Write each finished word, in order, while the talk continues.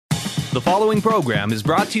The following program is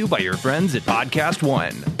brought to you by your friends at Podcast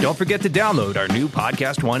One. Don't forget to download our new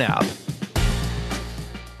Podcast One app.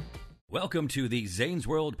 Welcome to the Zane's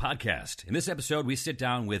World podcast. In this episode, we sit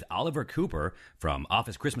down with Oliver Cooper from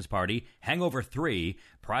Office Christmas Party, Hangover 3,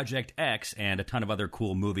 Project X, and a ton of other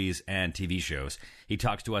cool movies and TV shows. He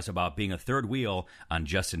talks to us about being a third wheel on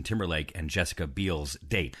Justin Timberlake and Jessica Biel's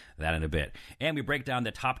date. That in a bit. And we break down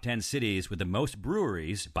the top 10 cities with the most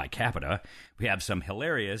breweries by capita. We have some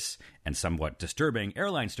hilarious and somewhat disturbing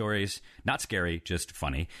airline stories. Not scary, just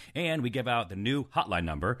funny. And we give out the new hotline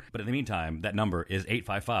number. But in the meantime, that number is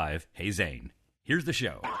 855 Hey Zane. Here's the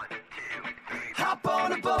show. Hop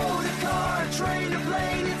on a boat, a car, a train, a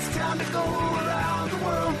plane. It's time to go around the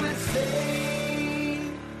world with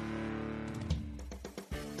Zane.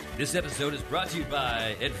 This episode is brought to you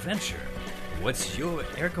by Adventure. What's your...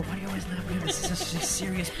 Erica, why do you always laugh at me? This is such a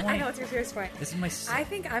serious point. I know, it's your serious point. This is my... I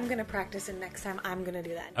think I'm going to practice, and next time I'm going to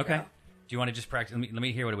do that. Okay. Do you want to just practice? Let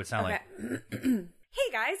me hear what it would sound like. Hey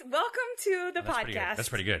guys, welcome to the Pretty good. podcast. That's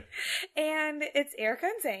pretty good. And it's Erica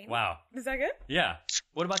and Zane. Wow. Is that good? Yeah.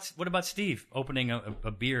 What about Steve opening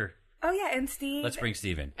a beer? Oh yeah, and Steve. Let's bring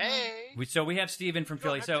Steve in. Hey, We have Steve in from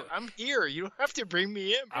Philly. So I'm here. You don't have to bring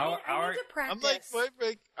me in. I need to I'm practice.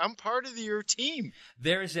 like, I'm part of your team.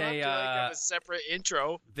 there's You don't have to, have a a separate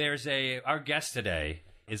intro. our guest today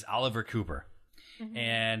is Oliver Cooper,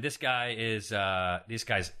 and this guy's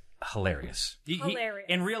hilarious. Hilarious.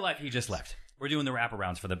 In real life, he just left. We're doing the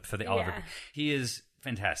wraparounds for the Oliver. Yeah. He is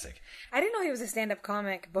fantastic. I didn't know he was a stand-up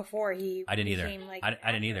comic before he I didn't either. became, like,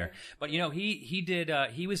 I didn't either. actor. But he did.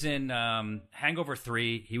 He was in Hangover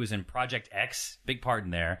 3. He was in Project X. Big part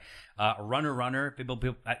in there. Runner. People.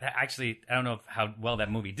 Actually, I don't know how well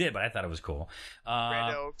that movie did, but I thought it was cool.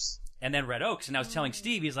 Red Oaks. And then Red Oaks, and I was telling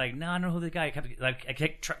Steve, he's like, "No, I don't know who the guy." I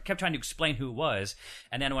kept trying to explain who it was,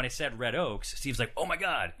 and then when I said Red Oaks, Steve's like, "Oh my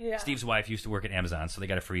god!" Yeah. Steve's wife used to work at Amazon, so they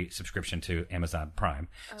got a free subscription to Amazon Prime.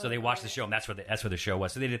 So they watched the show, and that's where the show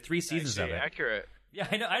was. So they did 3 seasons Actually, of it. accurate. Yeah,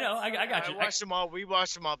 I know. I got you. I watched them all. We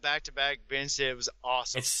watched them all back to back. Binged it. It was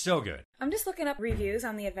awesome. It's so good. I'm just looking up reviews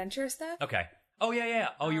on the adventure stuff. Okay. Oh yeah.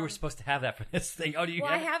 Oh, you were supposed to have that for this thing. Oh, do you? Well,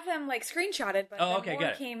 have I it? have them like screenshotted, but Oh, then okay, more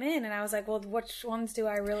got it. came in, and I was like, well, which ones do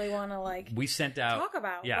I really want to like We sent out. talk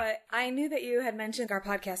about? Yeah. But I knew that you had mentioned our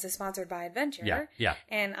podcast is sponsored by Adventure. Yeah.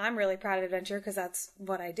 And I'm really proud of Adventure because that's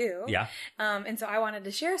what I do. Yeah. And so I wanted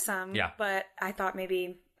to share some. Yeah. But I thought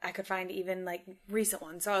maybe I could find even like recent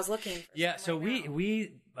ones. So I was looking for Yeah, some so right now.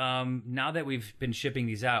 we now that we've been shipping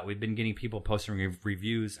these out, we've been getting people posting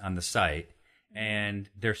reviews on the site, and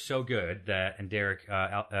they're so good that, and Derek,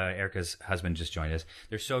 Erica's husband, just joined us.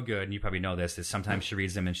 They're so good, and you probably know this, that sometimes she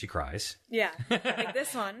reads them and she cries. Yeah. Like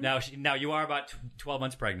this one. Now you are about 12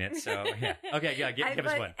 months pregnant, so yeah. Okay, yeah, give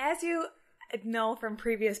us but one. as you know from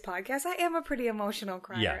previous podcasts, I am a pretty emotional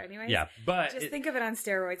crier Yeah, anyways. yeah, but Just think of it on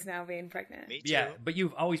steroids now being pregnant. Me too. yeah, but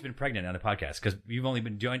you've always been pregnant on the podcast because you've only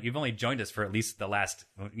joined us for at least the last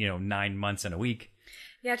 9 months and a week.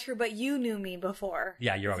 Yeah, true, but you knew me before.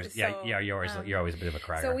 Yeah, you're always So, you're always a bit of a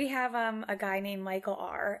crier. So we have a guy named Michael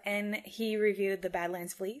R, and he reviewed the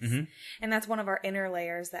Badlands Fleece, Mm-hmm. and that's one of our inner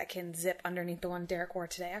layers that can zip underneath the one Derek wore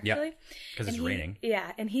today, actually. 'cause it's And raining.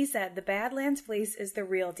 Yeah, and he said the Badlands Fleece is the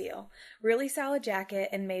real deal. Really solid jacket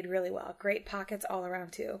and made really well. Great pockets all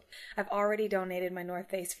around too. I've already donated my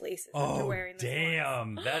North Face fleeces after Oh, wearing this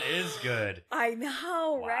one. damn. That is good. I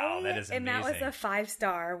know, Wow, right? that is And that was amazing. a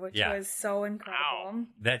 5-star, which Yeah. was so incredible.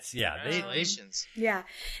 That's, yeah. Congratulations. Yeah.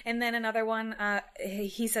 And then another one,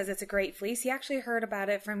 he says it's a great fleece. He actually heard about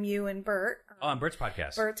it from you and Bert. On Bert's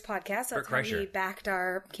podcast. Bert's podcast. That's Bert how he Kreischer. backed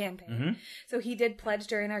our campaign. Mm-hmm. So he did pledge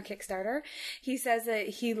during our Kickstarter. He says that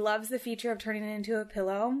he loves the feature of turning it into a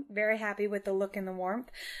pillow. Very happy with the look and the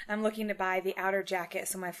warmth. I'm looking to buy the outer jacket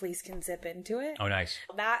so my fleece can zip into it. Oh, nice.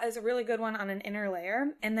 That is a really good one on an inner layer.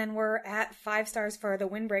 And then we're at 5 stars for the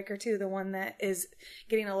windbreaker too, the one that is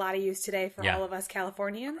getting a lot of use today for Yeah. all of us Californians.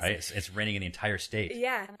 Right? It's raining in the entire state.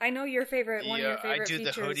 Yeah, I know your favorite. One of your favorite I do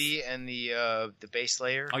features. the hoodie and the base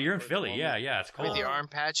layer. Oh, you're in for the Philly. woman. Yeah, it's cool. With the arm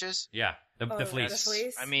patches. Yeah, the Oh, fleece. The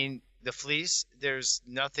fleece. I mean, the fleece. There's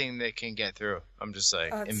nothing that can get through. I'm just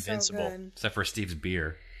like Oh, it's invincible. So good. Except for Steve's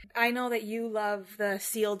beer. I know that you love the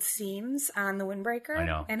sealed seams on the windbreaker. I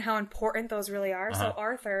know. And how important those really are. So Uh-huh.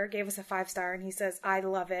 Arthur gave us a 5-star and he says, I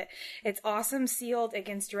love it. It's awesome, sealed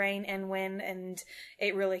against rain and wind, and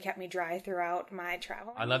it really kept me dry throughout my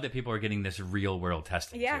travel. I love that people are getting this real world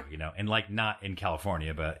testing Yeah. too, and like not in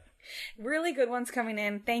California, but Really good ones coming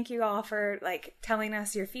in. Thank you all for like telling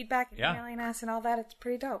us your feedback, and Yeah. emailing us, and all that. It's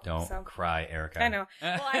pretty dope. Don't So. cry, Erica. I know.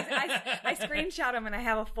 Well, I screenshot them, and I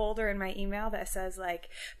have a folder in my email that says like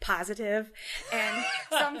positive, and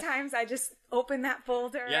sometimes I just open that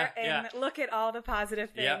folder and look at all the positive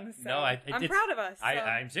things. Yeah. So No, I'm proud of us. So.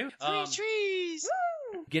 I'm too. Trees.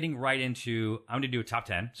 Getting right into, I'm going to do a top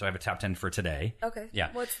 10. So I have a top 10 for today. Okay. Yeah.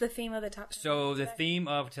 What's the theme of the top 10? So the theme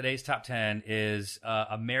of today's top 10 is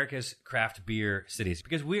America's craft beer cities,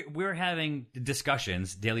 because we're having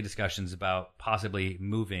discussions, daily discussions about possibly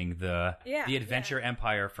moving the adventure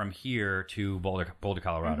empire from here to Boulder,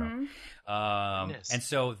 Colorado. Goodness. And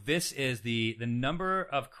so this is the number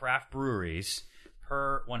of craft breweries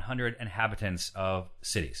per 100 inhabitants of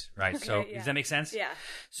cities, right? So does that make sense? Yeah.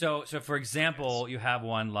 So for example, you have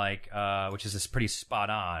one like, which is pretty spot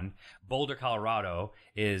on. Boulder, Colorado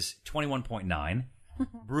is 21.9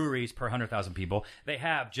 breweries per 100,000 people. They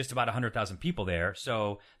have just about 100,000 people there.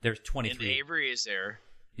 So there's 23. And Avery is there.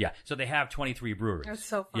 Yeah. So they have 23 breweries. That's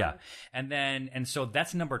so fun. Yeah. And so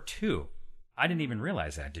that's number 2. I didn't even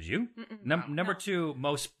realize that. Did you? Number 2,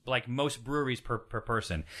 most breweries per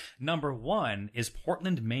person. Number 1 is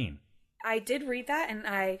Portland, Maine. I did read that, and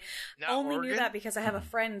I Not only knew Oregon? that because I have a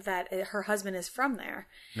friend that her husband is from there,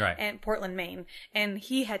 Right. and Portland, Maine, and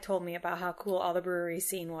he had told me about how cool all the brewery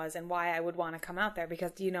scene was and why I would want to come out there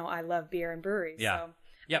because I love beer and breweries. Yeah. So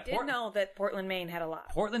Yeah. I did know that Portland, Maine had a lot.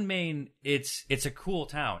 Portland, Maine, it's a cool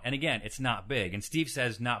town. And again, it's not big. And Steve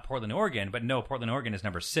says not Portland, Oregon, but no, Portland, Oregon is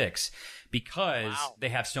number 6 because they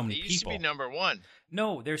have so many It used people. to be number 1.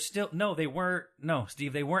 No, they weren't. No,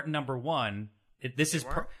 Steve, they weren't number 1. This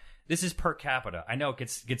is per capita. I know it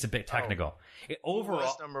gets a bit technical.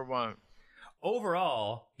 Overall, number 1.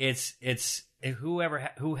 overall, it's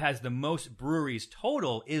who has the most breweries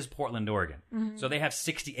total is Portland, Oregon. So they have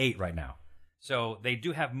 68 right now. So they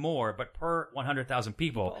do have more, but per 100,000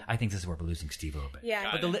 people, I think this is where we're losing Steve a little bit.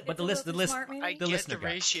 Yeah. But the listener I the get listener the got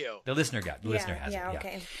it. ratio. The listener got. The listener has yeah, it.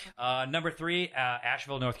 okay. Number 3,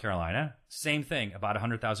 Asheville, North Carolina. Same thing. About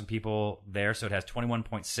 100,000 people there, so it has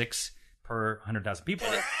 21.6 per 100,000 people.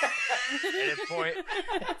 And a point.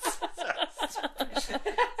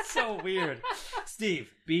 So weird.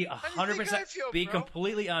 Steve, be do you think 100%. I feel, Be bro?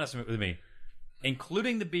 completely honest with me.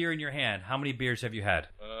 Including the beer in your hand, how many beers have you had?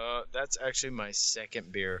 That's actually my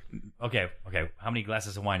second beer. Okay. How many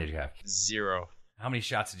glasses of wine did you have? 0. How many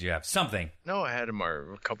shots did you have? Something. No, I had a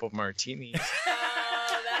couple of martinis.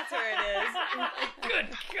 Oh, that's where it is.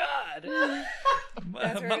 Good God.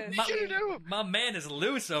 That's where it is. My man is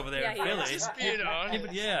loose over there in Yeah, he Philly. is. Just being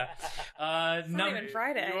honest. Yeah. It's not even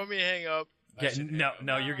Friday. You want me to hang up? Yeah,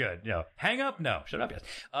 no, you're good. No, hang up. No, shut up.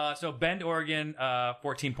 Yes. So Bend, Oregon,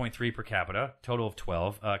 14.3 per capita, total of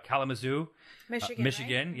 12. Kalamazoo,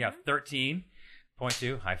 Michigan, yeah,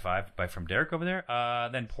 13.2. High five from Derek over there.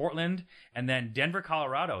 Then Portland, and then Denver,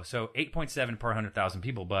 Colorado. So 8.7 per 100,000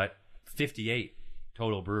 people, but 58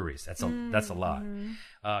 total breweries. That's a lot.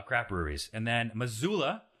 Craft breweries, and then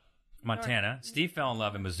Missoula, Montana. Steve fell in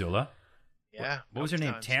love in Missoula. Yeah. What was her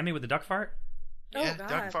name? times. Tammy with the duck fart. Yeah, God.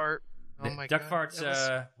 duck fart. Oh my Duck God. fart's. That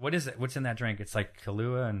was- What is it? What's in that drink? It's like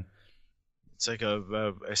Kahlua and. It's like a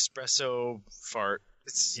espresso fart.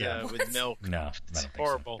 It's Yeah. with milk. No, I don't It's think so.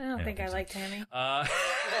 horrible. I don't Yeah, think I I think like Tammy.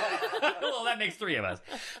 Well, that makes 3 of us.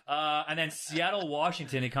 And then Seattle,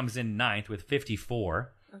 Washington, it comes in 9th with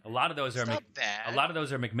 54. A lot of those are It's not bad. a lot of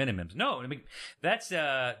those are McMinimums. No, that's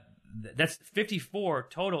 54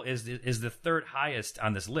 total is the third highest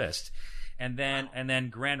on this list. And then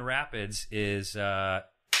Grand Rapids is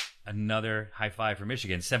another high five for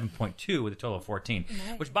Michigan, 7.2 with a total of 14.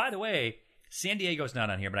 Nice. Which, by the way, San Diego's not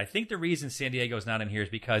on here, but I think the reason San Diego's not on here is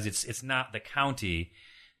because it's not the county,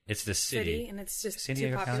 it's the city. And it's just San too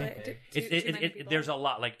Diego popular. County. Too many people. There's a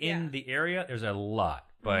lot, like in Yeah. the area. There's a lot,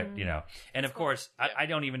 but and of course, I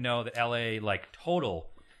don't even know that LA like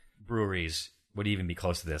total breweries would even be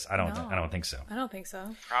close to this. I don't think so. I don't think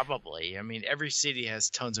so. Probably. I mean, every city has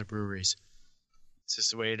tons of breweries. It's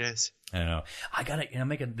just the way it is. I don't know. I gotta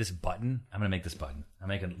make this button. I'm gonna make this button. I'm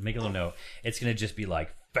make a little note. It's gonna just be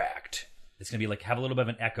like fact. It's gonna be like have a little bit of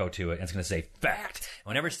an echo to it, and it's gonna say fact.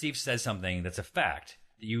 Whenever Steve says something that's a fact,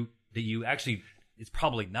 that you actually, it's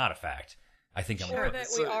probably not a fact. I think I'm Or right. that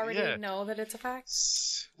It's we like- already yeah. know that it's a fact.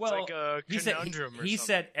 It's Well, like a he said conundrum or he something.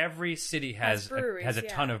 said every city has breweries, a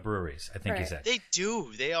yeah. ton of breweries. I think he Right. said. They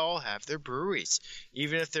do. They all have their breweries,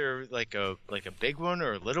 even if they're like a big one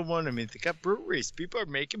or a little one. I mean, they got breweries. People are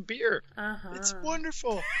making beer. It's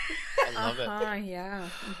wonderful. I love it. Yeah.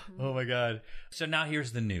 Oh my god! So now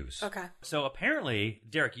here's the news. Okay. So apparently,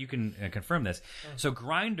 Derek, you can confirm this. So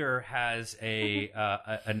Grindr has a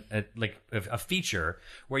feature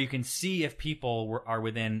where you can see if people are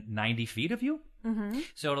within 90 feet of you. Mm-hmm.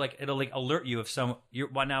 So it'll alert you if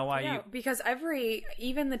Because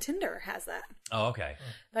even the Tinder has that. Oh, okay.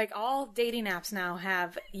 Like all dating apps now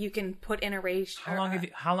you can put in a race. How long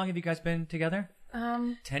have you guys been together?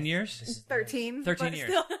 10 years? 13. 13 but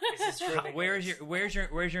years. still. Where's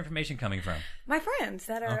your information coming from? My friends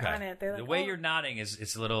that are on it. They're like, The way oh. you're nodding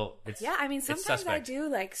is a little. It's, Yeah, I mean, it's sometimes I suspect. do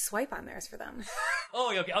like swipe on theirs for them.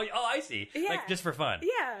 Oh, okay. Oh, I see. Yeah. Like just for fun.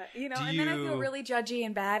 Yeah, Do and then I you- feel really judgy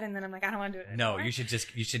and bad, and then I'm like, I don't want to do it No, anymore. you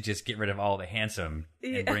should just get rid of all the handsome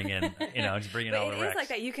and bring in just bring in all But the it Rex. is like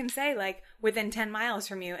that. You can say like within 10 miles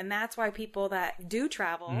from you, and that's why people that do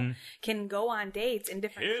travel can go on dates in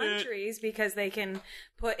different Mm-hmm. Hit it. countries because they can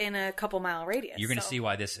put in a couple mile radius. You're going to So- see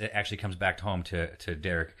why this actually comes back home to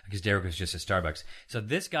Derek, because Derek was just at Starbucks. So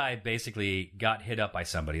this guy basically got hit up by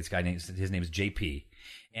somebody. His name is JP,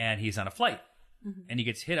 and he's on a flight, and he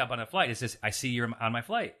gets hit up on a flight. It says, "I see you're on my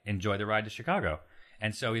flight. Enjoy the ride to Chicago."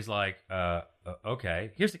 And so he's like,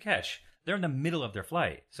 "Okay." Here's the catch. They're in the middle of their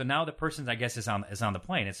flight, so now the person, I guess, is on the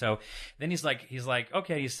plane, and so then he's like,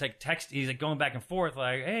 okay, he's like going back and forth,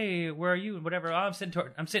 like, "Hey, where are you?" and whatever. Oh, I'm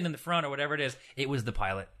sitting in the front or whatever it is. It was the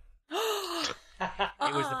pilot.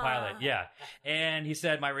 It was the pilot, yeah. And he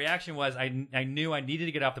said, my reaction was, I knew I needed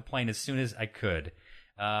to get off the plane as soon as I could.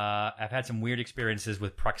 I've had some weird experiences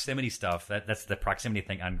with proximity stuff. That's the proximity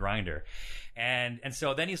thing on Grindr. And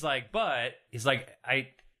so then he's like,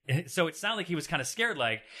 so it sounded like he was kind of scared,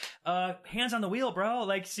 like, hands on the wheel, bro.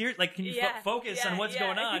 Like, can you focus on what's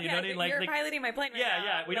going on? You know what I mean? Like, you're piloting my plane right now.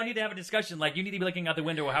 yeah. We don't need to have a discussion. Like, you need to be looking out the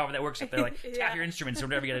window or however that works up there. Like, tap your instruments or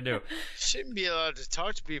whatever you got to do. Shouldn't be allowed to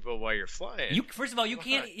talk to people while you're flying. First of all, you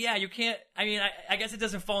can't. Yeah, you can't. I mean, I guess it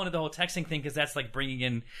doesn't fall into the whole texting thing because that's like bringing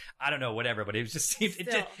in, I don't know, whatever. But it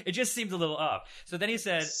just seemed a little off. So then he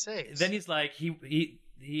said, then he's like,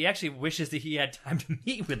 he actually wishes that he had time to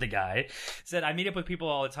meet with the guy. Said, I meet up with people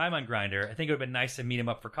all the time on Grindr. I think it would have been nice to meet him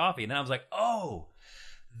up for coffee. And then I was like, oh,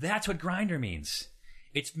 that's what Grindr means.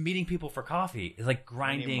 It's meeting people for coffee. It's like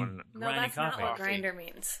grinding No, that's coffee. not what Grindr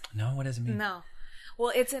means. No, what does it mean? No.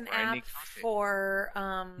 Well, it's an Grinding app coffee. for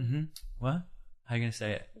What? How are you going to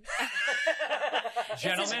say it?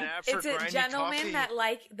 Gentlemen? it's a gentleman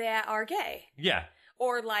that are gay. Yeah.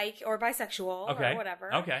 Or bisexual Okay. or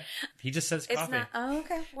whatever. Okay. He just says It's coffee. not. Oh,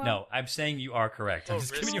 okay. Well, No, I'm saying you are correct. I'm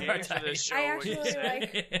just giving you a hard time. I actually All I right.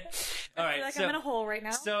 feel like so, I'm in a hole right now.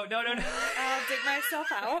 So no. I'll dig myself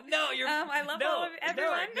out. No, you're. I love all of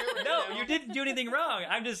everyone. No, you didn't do anything wrong.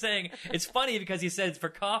 I'm just saying it's funny because he said it's for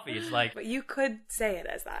coffee. It's like, But you could say it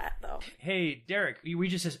as that, though. hey, Derek, we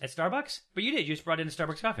just at Starbucks? But you did. You just brought in a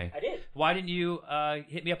Starbucks coffee. I did. Why didn't you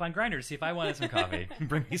hit me up on Grindr to see if I wanted some coffee?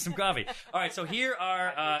 Bring me some coffee. All right. So here are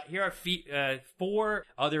 4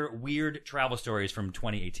 other weird travel stories from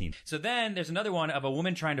 2018. So then there's another one of a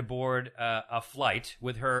woman trying to board a flight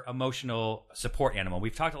with her emotional support animal.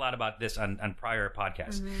 We've talked a lot about this on prior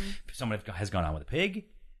podcasts. Someone has gone on with a pig.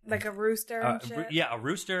 Like a rooster and shit. Yeah, a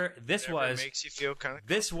rooster. This makes you feel kind of.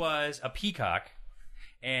 This was a peacock.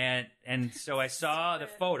 And so I saw the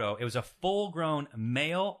photo. It was a full-grown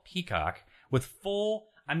male peacock with full,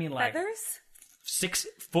 I mean, like Feathers?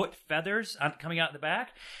 6-foot feathers coming out the back,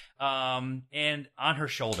 and on her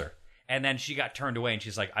shoulder. And then she got turned away, and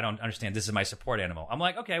she's like, "I don't understand. This is my support animal." I'm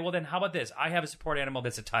like, "Okay, well then, how about this? I have a support animal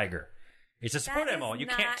that's a tiger. It's a support is animal. You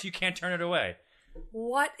not- can't turn it away."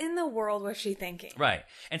 What in the world was she thinking? Right.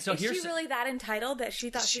 And so Is here's she really that entitled that she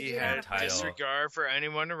thought she She could get on had a plane? title. disregard for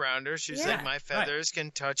anyone around her. She's Yeah. like, my feathers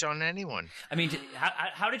can touch on anyone. I mean,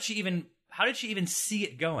 how did she even see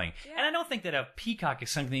it going? Yeah. And I don't think that a peacock is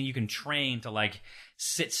something you can train to like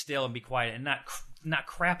sit still and be quiet and not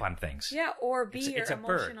crap on things. Yeah, or be It's your a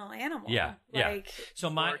bird. emotional animal. Yeah, yeah. Like, So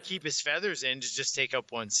Or keep his feathers in to just take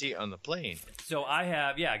up one seat on the plane. So I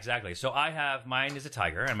have, yeah, exactly. So I have, mine is a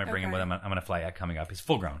tiger. I'm going to bring him Okay. with him. I'm going to fly coming up. He's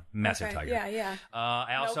full grown, massive okay, tiger. Yeah, yeah.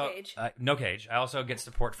 I also, cage. no cage. I also get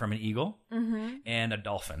support from an eagle and a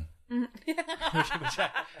dolphin. which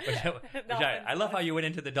I love how you went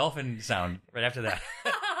into the dolphin sound right after that.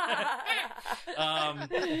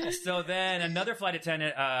 So then another flight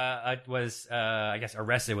attendant was, I guess,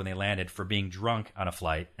 arrested when they landed for being drunk on a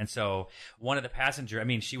flight. And so one of the passengers, I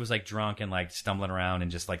mean, she was like drunk and like stumbling around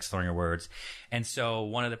and just like slurring her words. And so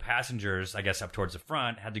one of the passengers, I guess up towards the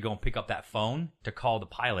front, had to go and pick up that phone to call the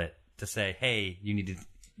pilot to say, hey, you need to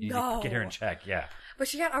get her in check. Yeah. But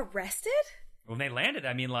she got arrested? When they landed,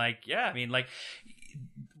 I mean, like,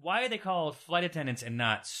 why are they called flight attendants and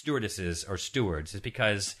not stewardesses or stewards? Is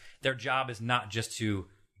because their job is not just to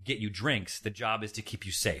get you drinks. The job is to keep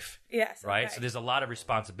you safe. Yes. Right? Okay. So there's a lot of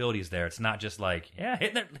responsibilities there. It's not just like,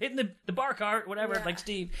 hitting the bar cart, whatever, Yeah. like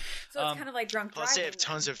Steve. So it's kind of like drunk driving. Plus, they have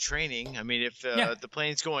tons of training. I mean, if the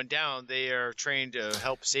plane's going down, they are trained to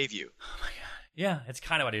help save you. Yeah, it's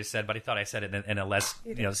kind of what I just said, but I thought I said it in a less,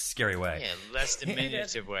 scary way. Yeah, less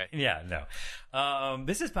diminutive way. Yeah, no.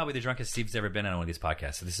 This is probably the drunkest Steve's ever been on one of these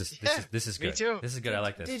podcasts. So this is good. Me too. This is good. I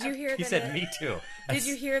like this. Did you hear He said me too. Did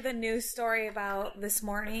you hear the news story about this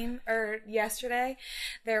morning or yesterday?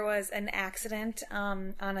 There was an accident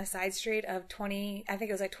on a side street of 20, I think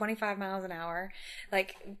it was like 25 miles an hour,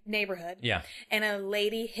 like neighborhood. Yeah. And a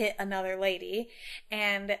lady hit another lady,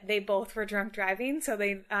 and they both were drunk driving. So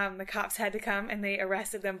they, the cops had to come and they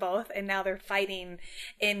arrested them both, and now they're fighting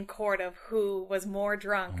in court of who was more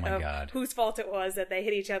drunk, Oh my God. whose fault it was that they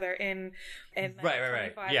hit each other in like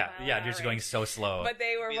Right. 25 Yeah, mile yeah. an You're just hour going range. so slow. But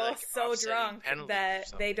they were Be both like so offsetting drunk penalties or that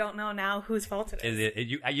something. they don't know now whose fault it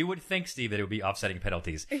is. You would think, Steve, that it would be offsetting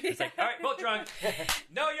penalties. It's like, all right, both drunk,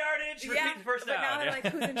 no yardage, repeat the first but down. now they're like,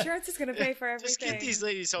 whose insurance is going to pay for everything? Just get these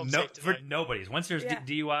ladies home No, safe for tonight. nobody's. Once there's Yeah.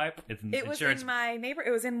 DUI, it's It was insurance. in my neighbor.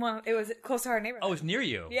 It was in one. It was close to our neighborhood. Oh, it's near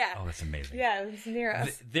you. Yeah. Oh, that's amazing. Yeah, it was near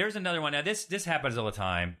us. There's another one. Now, this happens all the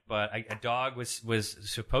time, but a dog was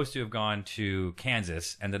supposed to have gone to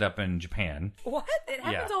Kansas, ended up in Japan. What? It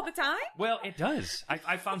happens Yeah. all the time? Well, it does.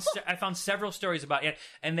 I found several stories about it,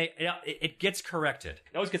 and it gets corrected.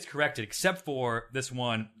 It always gets corrected, except for this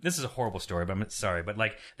one. This is a horrible story, but I'm sorry. But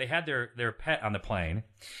like, they had their pet on the plane,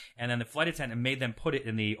 and then the flight attendant made them put it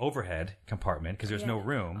in the overhead compartment because there's no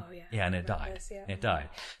room. Oh, yeah. Yeah, and I it remember died. this, yeah. It died.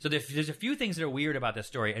 So there's a few things that are weird about this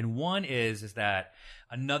story, and one is that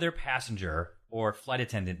another passenger or flight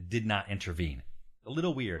attendant did not intervene. A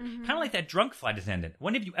little weird. Mm-hmm. Kind of like that drunk flight attendant.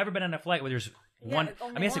 When have you ever been on a flight where there's one?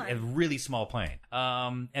 only I mean, it's a one. really small plane.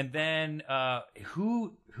 And then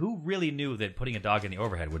who really knew that putting a dog in the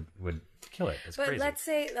overhead would kill it? It's But crazy. let's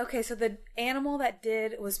say, okay, so the animal that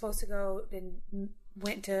was supposed to go and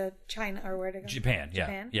went to China or where to go? Japan.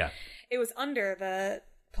 Yeah. It was under the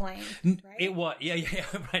plane, right? It was. Yeah.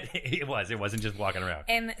 Right. It was. It wasn't just walking around.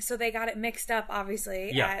 And so they got it mixed up,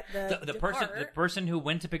 obviously, Yeah, at the depart. person who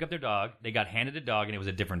went to pick up their dog, they got handed a dog, and it was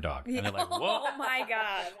a different dog. And they're like, "Whoa, Oh my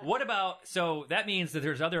God. what about?" So that means that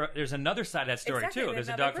there's another side of that story Exactly, too. There's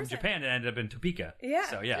a another dog from person. Japan that ended up in Topeka. Yeah.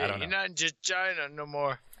 So yeah, I don't know. You're not in China no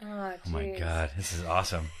more. Oh, Oh my jeez. God, this is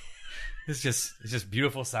awesome. It's just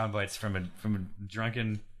beautiful sound bites from a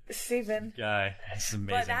drunken Stephen. guy. It's amazing.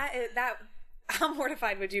 But that how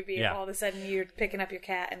mortified would you be Yeah. if all of a sudden you're picking up your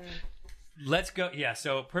cat and Let's go. Yeah,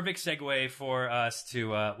 so perfect segue for us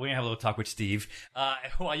to we're gonna have a little talk with Steve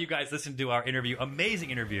while you guys listen to our interview, amazing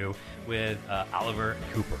interview with Oliver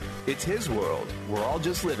Cooper. It's his world. We're all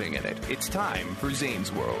just living in it. It's time for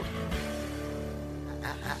Zane's World.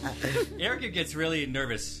 Erica gets really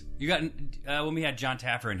nervous. You got when we had John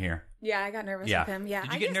Taffer in here. yeah, I got nervous Yeah. with him. Yeah,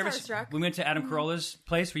 Did you I get nervous? starstruck. We went to Adam Carolla's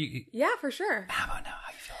place. Where you? Yeah, for sure. How about now?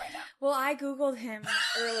 How you feel right now? Well, I googled him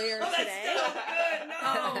earlier today.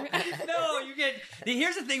 No, you get.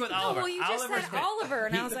 Here's the thing with Oh, Oliver. well, you just Oliver's said Oliver,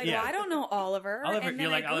 and I was like, yeah. well, I don't know Oliver. Oliver, and then you're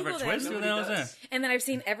like I Oliver Googled Twist? him, Who the hell is that? and then I've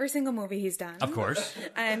seen every single movie he's done. Of course.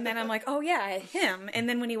 And then I'm like, oh yeah, him. And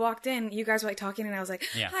then when he walked in, you guys were like talking, and I was like,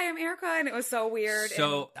 Yeah. hi, I'm Erica, and it was so weird.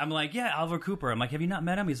 So I'm like, yeah, Oliver Cooper. I'm like, have you not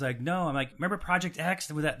met him? He's like, no. I'm like, remember Project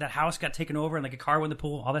X? Where that house got taken over and like a car went in the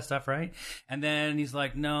pool, all that stuff, right? And then he's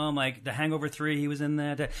like, no. I'm like, The Hangover 3, he was in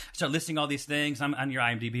that. I start listing all these things. I'm on your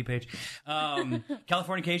IMDb page.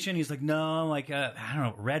 Californication, he's like, no. Like, I don't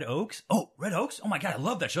know, Red Oaks? Oh, Red Oaks? Oh my God, I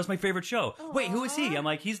love that show. It's my favorite show. Wait, who is he? I'm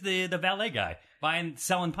like, he's the valet guy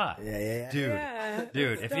selling pot. Yeah. Dude, Yeah,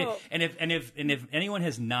 dude. that's If dope. anyone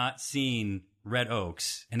has not seen Red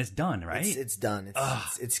Oaks, and it's done, right? It's done.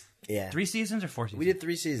 It's yeah. 3 seasons or 4 seasons? We did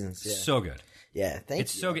 3 seasons. Yeah. So good. Yeah. Thank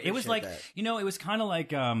It's you. so I good. It was appreciate like, that. it was kind of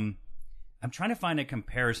like, I'm trying to find a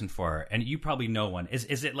comparison for it, and you probably know one.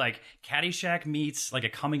 Is it like Caddyshack meets like a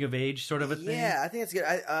coming of age sort of a thing? Yeah, I think it's good.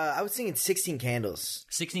 I was thinking 16 Candles.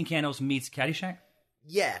 16 Candles meets Caddyshack?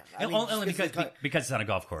 Yeah, I mean, only just because it's on a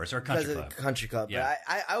golf course or a country because of club. the country club. Yeah.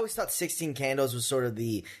 But I always thought 16 Candles was sort of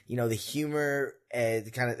the the humor, the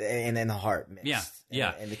kind of, and then the heart mixed.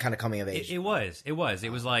 Yeah. and the kind of coming of age. It was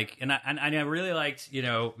like, and I really liked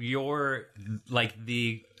your like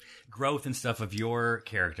the growth and stuff of your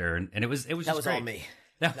character, and it was that just was great. all me.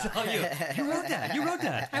 That was all you. You wrote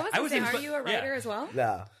that. I was saying, are you a writer as well?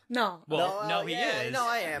 No. No. Well, no, he yeah, is. No,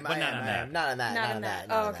 I am. But I not am, on I that. am. Not on that. Not Not on that.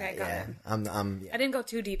 Not Oh, on okay, that, got yeah. it. I'm. I didn't go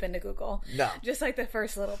too deep into Google. No. Just like the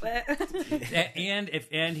first little bit.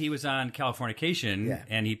 And he was on Californication, Yeah.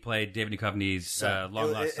 and he played David Duchovny's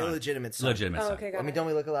long lost son. Illegitimate son. Legitimate Oh, son. okay, got I mean, it. don't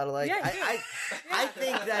we look a lot alike? Yeah, you do. I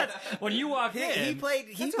think that When you walked in, he played.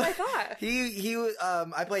 That's what I thought. He was.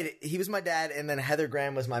 I played. He was my dad, and then Heather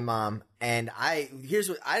Graham was my mom. And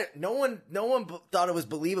no one thought it was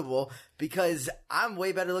believable because I'm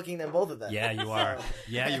way better looking than both of them. yeah, you are.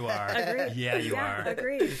 Yeah, you are. Agreed. Yeah, you are.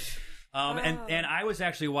 Agreed. And I was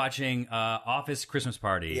actually watching Office Christmas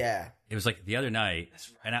Party. Yeah. It was like the other night,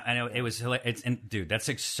 and I know it was hilarious. And dude, that's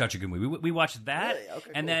like such a good movie. We watched that, Really?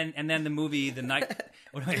 Okay, and cool. then the movie The Night.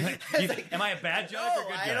 Am I a bad judge or No,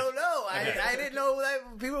 good judge? I don't know. Okay. I didn't know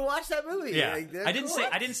that people watched that movie. Yeah, Like, I didn't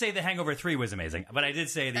cool. say The Hangover 3 was amazing, but I did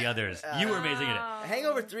say the others. You were amazing in it.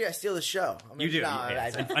 Hangover 3, I steal the show. I mean, You do. No,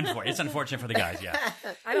 Yeah, it's unfortunate for the guys. Yeah.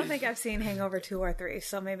 I don't think I've seen Hangover 2 or 3,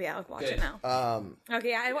 so maybe I'll watch it now.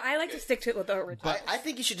 Okay, I like to stick to it with the original. I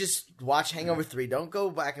think you should just watch Hangover 3. Don't go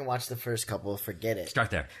back and watch the first couple. Forget it. Start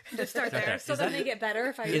there. Just start there. there. So Is then that- they get better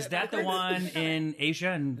if I do Is it that the backwards? one in Asia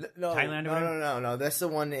and No, Thailand or whatever? no. That's the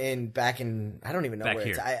one back in. I don't even know Back where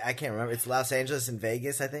it's. here. I can't remember. It's Los Angeles and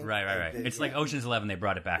Vegas, I think. Right. It's like Ocean's 11. They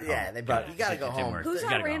brought it back home. Yeah, they brought it. You gotta go It didn't home. work. Who's You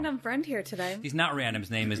our gotta go random home. friend here today? He's not random. His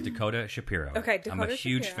name is Dakota Shapiro. Okay, I'm a Dakota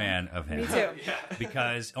huge Shapiro. fan of him. Me too.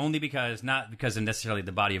 Not because of necessarily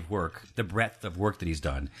the body of work, the breadth of work that he's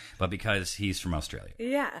done, but because he's from Australia.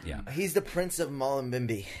 Yeah. Yeah. He's the Prince of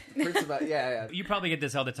Mullumbimby. Prince of yeah. You probably get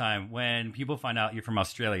this all the time. When people find out you're from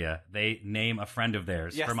Australia, they name a friend of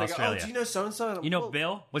theirs Yes, from they go, Australia. oh, do you know so and so? You know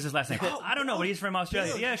Bill? What's his last name? I don't know, but he's from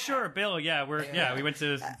Australia. Yeah, sure, Bill. Yeah, we went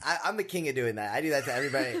to. I'm the king of doing that. I do that to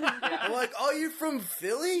everybody. I'm like, oh, you're from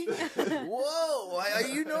Philly? Whoa,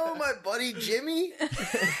 you know my buddy Jimmy?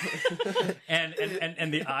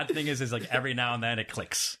 And the odd thing is like every now and then it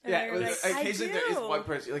clicks. Yeah, You're like, occasionally I there is do. one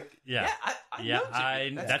person. You're like, Yeah, I know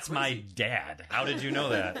Jimmy. that's my dad. How did you know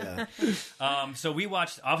that? So we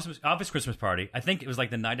watched Office Christmas Party. I think it was like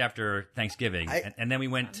the night after Thanksgiving, and then we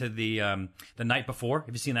went to the night before.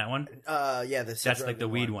 Have you seen that one? Yeah, That's like the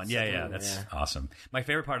weed one. Yeah, that's awesome. My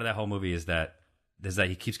favorite part of that whole movie is that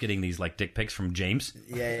he keeps getting these like dick pics from James.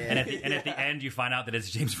 Yeah. And at the end, you find out that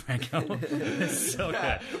it's James Franco. It's so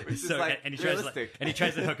good. It's so like good. realistic. And he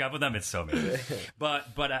tries to hook up with them. It's so amazing. But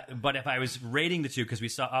if I was rating the two, because we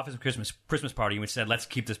saw Office Christmas Party, and we said let's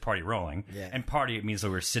keep this party rolling. Yeah. And party it means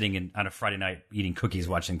that we're sitting on a Friday night eating cookies,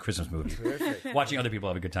 watching Christmas movies, watching other people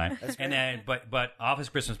have a good time. And then but Office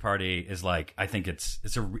Christmas Party is like, I think it's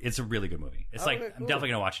a really good movie. It's like okay, I'm cool. definitely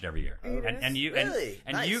gonna watch it every year. And you Really?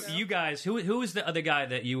 and Nice. you guys, who was the other guy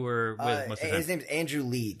that you were with most of the His time? name's Andrew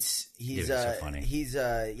Leeds. He's Dude, he's so funny.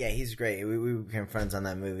 He's great. We became friends on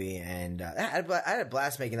that movie, and I had a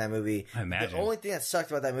blast making that movie. I imagine. The only thing that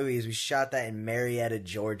sucked about that movie is we shot that in Marietta,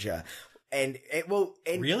 Georgia. And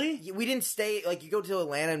Really? we didn't stay, like, you go to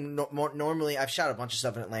Atlanta, and normally, I've shot a bunch of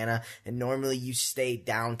stuff in Atlanta, and normally you stay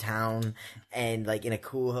downtown and, like, in a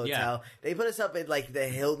cool hotel. Yeah. They put us up at, like, the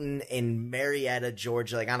Hilton in Marietta,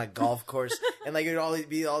 Georgia, like, on a golf course, and, like, it would always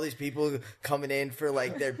be all these people coming in for,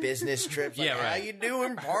 like, their business trips. Like, Yeah, right. how you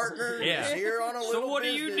doing, partner? Yeah. Just here on a little what do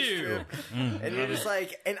you business do? trip. And you're just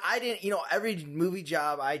like, and I didn't, every movie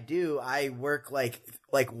job I do, I work, like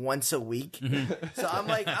once a week. So I'm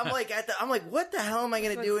like, what the hell am I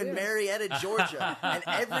going to do in Marietta, Georgia? And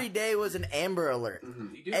every day was an Amber Alert.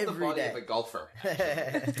 You do have the Every body day. of a golfer.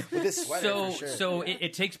 With this sweater, for sure. So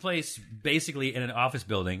it takes place basically in an office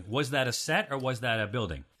building. Was that a set or was that a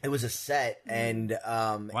building? It was a set, and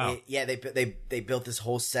Wow. they built this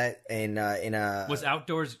whole set in a Was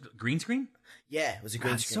outdoors green screen? yeah, it was a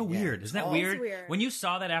green That's screen. so yeah. weird. Isn't that Oh, weird? weird. When you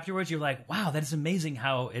saw that afterwards, you're like, wow, that is amazing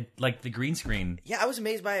how it, like the green screen. Yeah, I was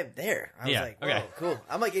amazed by it there. I was Yeah, like, whoa, okay. cool.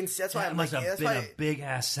 I'm like, that's why That I'm must like, have that's been why. a big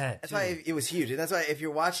ass set. That's why it was huge, and that's why if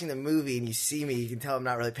you're watching the movie and you see me, you can tell I'm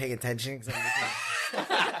not really paying attention because I'm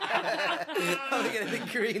looking at the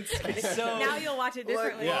green screen. So Now you'll watch it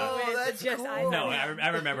differently. whoa, with that's just cool. eyes on no, it. I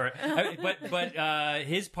remember. But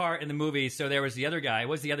his part in the movie. So there was the other guy.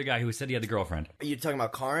 What was the other guy who said he had the girlfriend? You're talking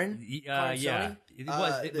about Karan? Karan Yeah.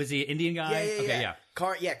 Soni? Was he an Indian guy? Yeah. Okay,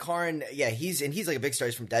 yeah. Karan, yeah, he's like a big star.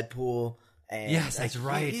 He's from Deadpool, And Yes, that's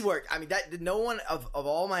right. He worked. I mean, that no one of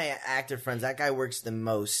all my actor friends, that guy works the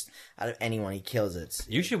most out of anyone. He kills it.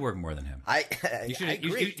 You should work more than him. I You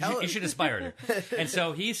agree. should aspire to. And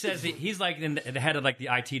so he says that he's like in the head of like the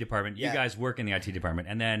IT department. You Yeah. guys work in the IT department,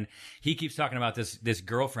 and then he keeps talking about this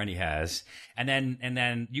girlfriend he has, and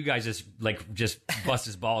then you guys just bust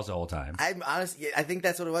his balls the whole time. I'm honestly, I think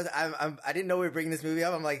that's what it was. I didn't know we were bringing this movie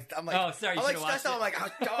up. I'm like, Oh, sorry, you I'm like should've watched stressed out. I'm like,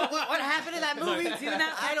 oh, what happened in that movie? Do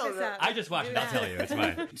not I don't this know. up. I just watched it. I'll tell you. It's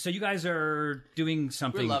fine. So you guys are doing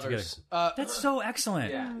something We're lovers. together. That's so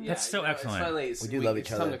excellent. Yeah, That's so excellent. We do love each It's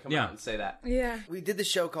time other. to come Yeah. out and say that. Yeah. We did the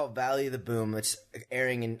show called Valley of the Boom. It's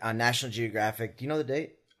airing on National Geographic. Do you know the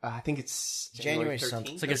date? I think it's January 13th.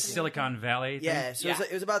 something. It's like a Silicon Valley thing. Yeah, so Yeah.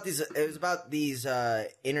 It was about these the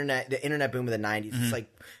internet boom of the 90s. It's like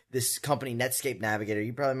this company Netscape Navigator.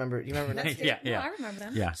 You probably remember. Do you remember Netscape? Yeah, No, yeah. I remember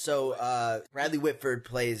them. Yeah. So Bradley Whitford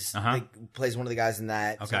plays plays one of the guys in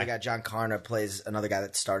that. Okay. So the guy John Carna plays another guy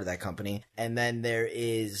that started that company. And then there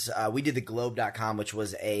is we did the Globe.com, which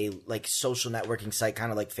was a like social networking site,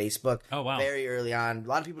 kind of like Facebook. Oh, wow. Very early on. A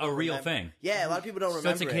lot of people A don't real remember. thing. Yeah, a lot of people don't So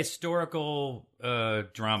remember it's like it. historical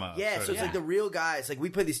drama. Yeah, sort so of. it's like the real guys. Like we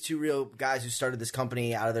played these two real guys who started this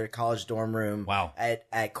company out of their college dorm room. Wow.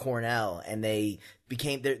 At Cornell, and they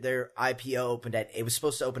became their IPO opened at. It was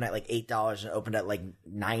supposed to open at like $8 and opened at like $90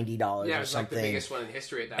 Yeah, it or was like something. the biggest one in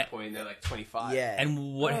history at that point. And they're like 25. Yeah,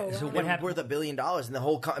 And what? Oh, So wow. what happened? worth $1 billion, and the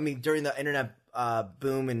whole. I mean, during the internet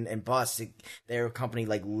boom and bust, their company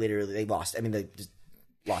like literally they lost. I mean, they just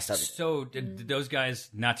lost everything. So did those guys,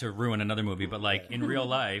 not to ruin another movie, but like in real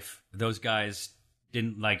life, those guys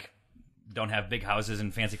don't have big houses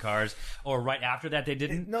and fancy cars, or right after that they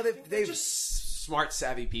didn't. No, They're they've just smart,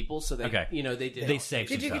 saving people. So they, Okay. they did. They saved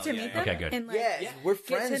Did you get to themselves. meet them? Okay, good. And, like, yeah, we're get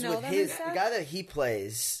to friends know with them his and stuff? the guy that he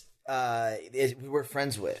plays. We're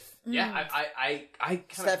friends with. Yeah, I kind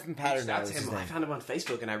Stephen of Pattern reached out was to his him. I name. found him on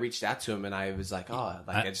Facebook, and I reached out to him, and I was like,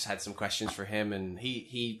 I just had some questions for him, and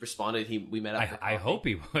he responded. We met up. for I coffee. hope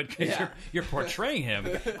he would, because Yeah. you're portraying him.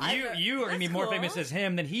 You are gonna be more cool. famous as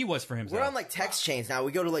him than he was for himself. We're on like text chains now.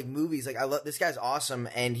 We go to like movies. Like I love this guy's awesome,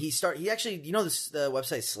 and he actually the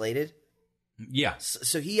website Slated. Yeah.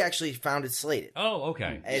 So he actually founded Slated. Oh,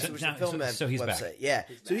 okay. And it's a film so he's website. back. Yeah.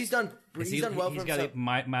 So he's done. Is He's done well for he's himself.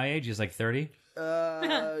 got my age is like 30.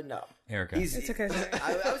 No. Erica. He's. okay.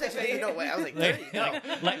 I was actually thinking. No, wait. I was like 30. No.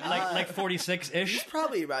 like 46 ish. He's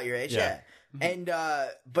probably about your age. Yeah. Yeah. And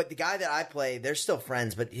but the guy that I play, they're still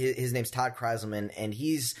friends. But his name's Todd Kreiselman, and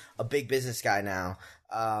he's a big business guy now.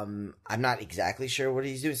 I'm not exactly sure what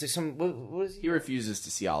he's doing. So what is he? He refuses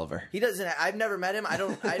to see Oliver. He doesn't. I've never met him. I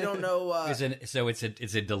don't know. So it's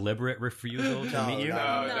a deliberate refusal to meet you.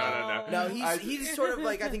 No. No, he's sort of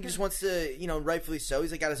like I think he just wants to, rightfully so.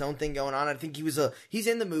 He's like got his own thing going on. I think he's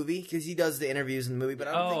in the movie because he does the interviews in the movie. But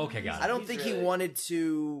I don't think, okay, got it. I don't think he wanted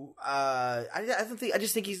to. I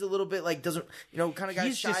just think he's a little bit like doesn't kind of guy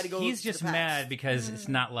He's shy just to go. he's to just the past. mad because it's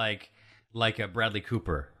not like a Bradley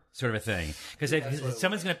Cooper sort of a thing. Because if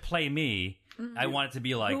someone's going to play me, I want it to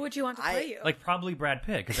be like Who would you want to play you? like probably Brad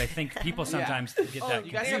Pitt, because I think people sometimes get that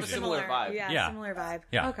guys have a confusion. similar vibe. Yeah. Similar vibe.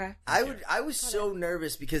 Yeah. Okay. I was so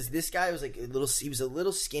nervous because this guy was like he was a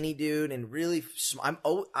little skinny dude and really.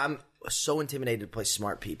 I'm so intimidated to play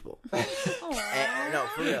smart people. And, no,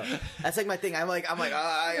 for real. That's like my thing. I'm like,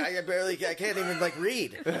 I can't even like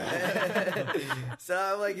read. So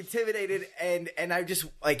I'm like intimidated, and I just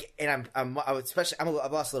like, and I've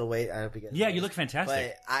lost a little weight. I hope you guys. Yeah, know you this. look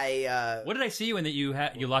fantastic. But I. What did I see you in that you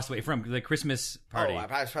lost weight from the Christmas party?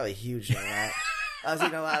 I was probably huge during that. I was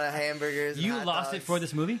eating a lot of hamburgers. and You hot lost it dogs. for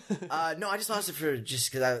this movie? No, I just lost it for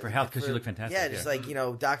for health, 'cause you look fantastic, Yeah, just like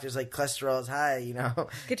doctors like cholesterol is high.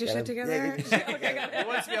 Get your shit together. Yeah, get your shit Okay, got He it.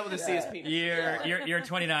 wants to be able to see his penis. You're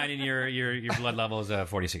 29 and your blood level is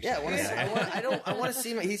 46. Yeah, I want to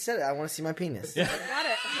see my. He said it. I want to see my penis. Got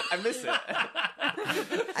it. I miss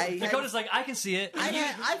it. Dakota's like, I can see it.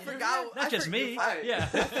 I forgot. Not just me. Yeah.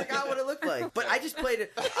 I forgot what it looked like. But I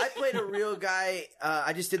played a real guy.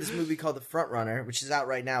 I just did this movie called The Front Runner, which is out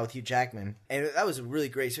right now with Hugh Jackman, and that was a really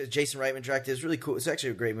great. Jason Reitman directed. It was really cool. It's actually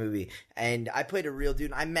a great movie. And I played a real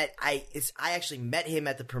dude. And I actually met him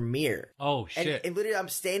at the premiere. Oh shit. And literally, I'm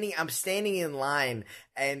standing in line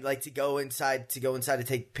and like to go inside to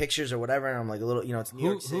take pictures or whatever. And I'm like a little, it's New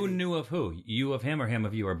York City. Who knew of who? You of him or him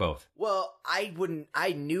of you or both? Well, I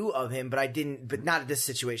knew of him, but I didn't, but not at this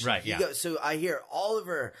situation. Right, yeah. So I hear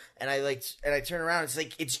Oliver, and I turn around,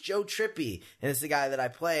 it's Joe Trippi, and it's the guy that I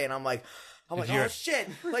play, and I'm like, I'm like, oh shit!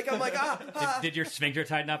 Like I'm like, Did your sphincter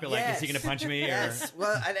tighten up? You're like, is he gonna punch me? Yes. Or?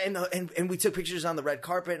 Well, and we took pictures on the red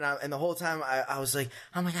carpet, and the whole time I was like,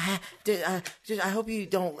 I'm like, dude, I hope you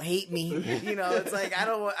don't hate me. You know, it's like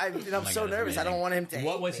I'm so nervous. I don't want him to. Hate me,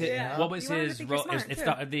 What was his role? It's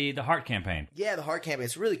the Heart campaign. Yeah, the Heart campaign.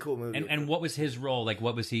 It's a really cool movie. And what was his role? Like,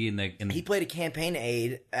 what was he in the? He played a campaign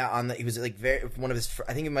aide on the. He was like one of his.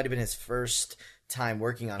 I think it might have been his first time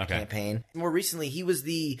working on a campaign. More recently, he was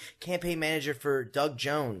the campaign manager for Doug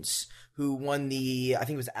Jones, who won the, I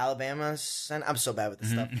think it was Alabama Senate. I'm so bad with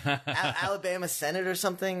this stuff. Alabama Senate or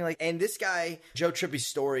something. Like, and this guy, Joe Trippy's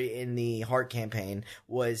story in the Hart campaign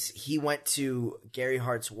was he went to Gary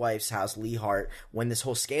Hart's wife's house, Lee Hart, when this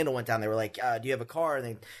whole scandal went down. They were like, do you have a car? And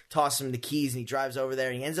they toss him the keys and he drives over there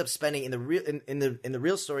and he ends up spending in the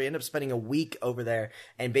real story, ended up spending a week over there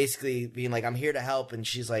and basically being like, I'm here to help. And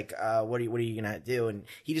she's like, what are you going to do? And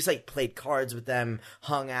he just like played cards with them,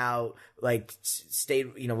 hung out, like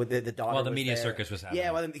stayed, you know, with the daughter. Well, the media circus was happening.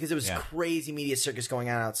 Yeah, well, because it was crazy media circus going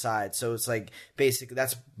on outside. So it's like basically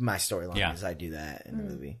that's my storyline. Is I do that in the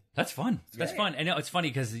movie. That's fun. That's fun. I know it's funny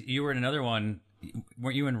because you were in another one.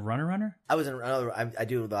 Weren't you in Runner? I was in another. I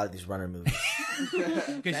do a lot of these runner movies.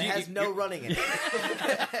 That has no running in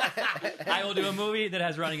it. I will do a movie that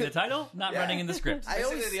has running in the title, not running in the script. I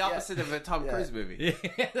always the opposite of a Tom Cruise movie.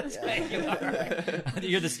 That's right. You are.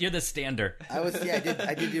 You're the stander.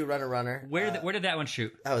 I did do Runner. Where did that one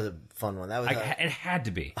shoot? That was a fun one. That was it had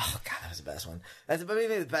to be. Oh god, that was the best one. That's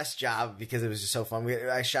maybe the best job because it was just so fun.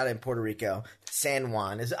 I shot it in Puerto Rico, San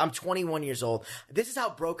Juan. I'm 21 years old. This is how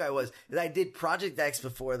broke I was. I did Project X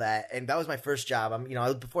before that, and that was my first job.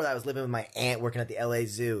 Before that I was living with my aunt working at the LA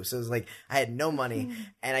Zoo, so it was like I had no money,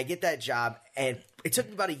 and I get that job, and it took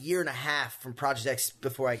me about a year and a half from Project X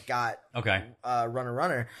before I got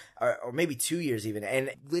Runner, or maybe 2 years even,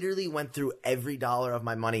 and literally went through every dollar of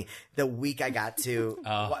my money the week I got to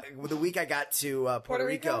Puerto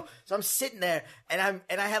Rico. So I'm sitting there, and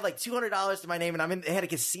I had like $200 to my name, and they had a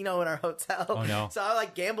casino in our hotel. Oh no! So I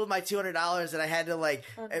like gambled my $200, and I had to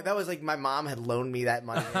that was like my mom had loaned me that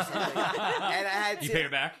money, or something. And I had to pay her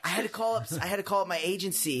back. I had to call up my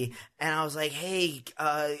agency, and I was like, hey,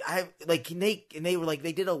 and they were like,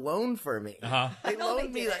 they did a loan for me. They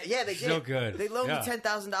loaned me, they did. So good. They loaned me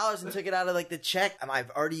 $10,000 and took it out of like the check. I've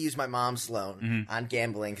already used my mom's loan on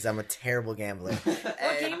gambling because I'm a terrible gambler.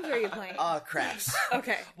 What games are you playing? Craps.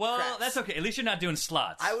 Okay. Well, Craps. that's okay. At least you're not doing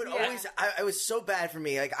slots. I would always. It was so bad for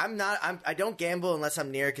me. Like I don't gamble unless I'm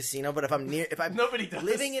near a casino. But if I'm Nobody does.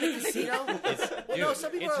 living in a casino,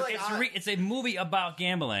 some people are like, it's a movie about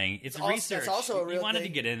gambling. It's research. It's also a real you wanted thing.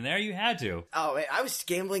 to get in there. You had to. Oh, man, I was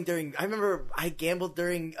gambling during. I remember I gambled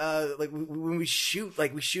during when we shoot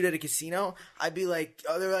at a casino. I'd be like,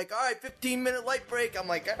 they're like, all right, 15-minute light break. I'm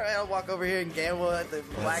like, all right, I'll walk over here and gamble at the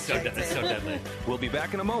blackjack table. That's so deadly. We'll be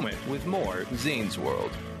back in a moment with more Zane's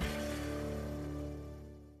World.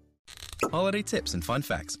 Holiday tips and fun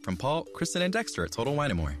facts from Paul, Kristen, and Dexter at Total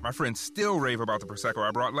Wine & More. My friends still rave about the Prosecco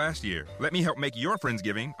I brought last year. Let me help make your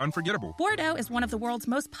Friendsgiving unforgettable. Bordeaux is one of the world's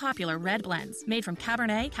most popular red blends, made from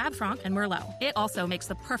Cabernet, Cab Franc, and Merlot. It also makes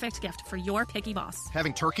the perfect gift for your picky boss.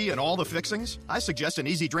 Having turkey and all the fixings? I suggest an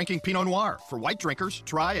easy-drinking Pinot Noir. For white drinkers,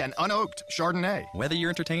 try an unoaked Chardonnay. Whether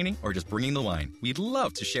you're entertaining or just bringing the wine, we'd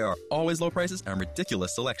love to share our always low prices and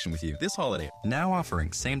ridiculous selection with you this holiday. Now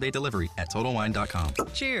offering same-day delivery at TotalWine.com.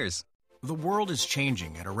 Cheers! The world is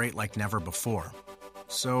changing at a rate like never before.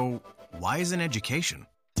 So, why isn't education?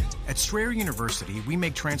 At Strayer University, we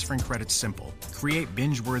make transferring credits simple, create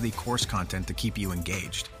binge-worthy course content to keep you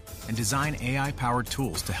engaged, and design AI-powered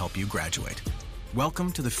tools to help you graduate.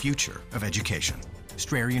 Welcome to the future of education.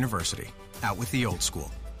 Strayer University, out with the old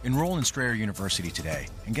school. Enroll in Strayer University today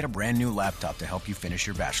and get a brand new laptop to help you finish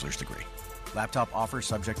your bachelor's degree. Laptop offer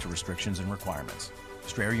subject to restrictions and requirements.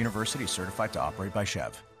 Strayer University is certified to operate by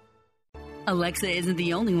Chev. Alexa isn't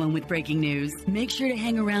the only one with breaking news. Make sure to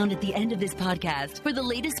hang around at the end of this podcast for the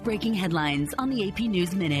latest breaking headlines on the AP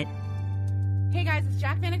News Minute. Hey guys, it's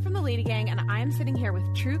Jack Vanek from the Lady Gang, and I'm sitting here with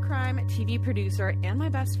true crime TV producer and my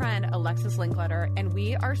best friend, Alexis Linkletter, and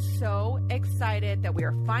we are so excited that we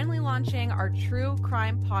are finally launching our true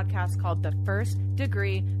crime podcast called The First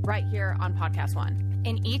Degree right here on Podcast One.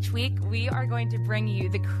 And each week, we are going to bring you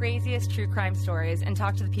the craziest true crime stories and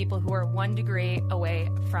talk to the people who are 1 degree away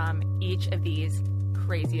from each of these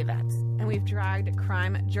crazy events. And we've dragged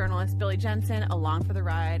crime journalist Billy Jensen along for the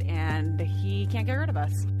ride, and he can't get rid of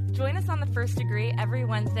us. Join us on The First Degree every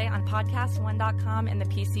Wednesday on PodcastOne.com and the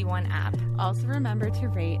PC One app. Also remember to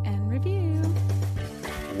rate and review.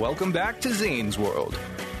 Welcome back to Zane's World.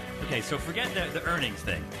 Okay, so forget the earnings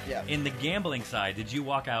thing. Yeah. In the gambling side, did you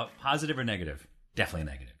walk out positive or negative?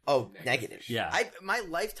 Definitely negative. Oh, negative. Yeah. My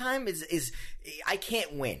lifetime is I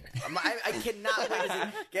can't win. I cannot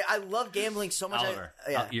win. I love gambling so much. Oliver,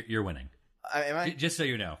 Yeah. You're winning. Am I? Just so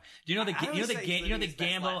you know. Do you know the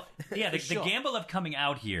gamble? Yeah, the gamble of coming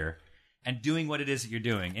out here and doing what it is that you're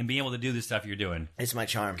doing and being able to do the stuff you're doing. It's my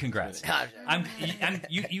charm. Congrats.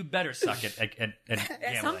 You better suck at gambling.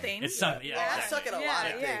 something. It's something. Yeah, I suck at a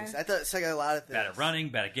lot of things. I suck at a lot of things. Bad at running,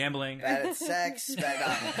 bad at gambling. Bad at sex.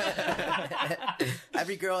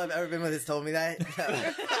 Every girl I've ever been with has told me that.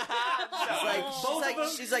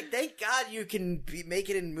 She's like, thank God you can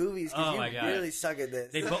make it in movies because you really suck at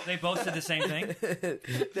this. They both said the same thing?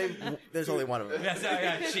 There's only one of them. Got it.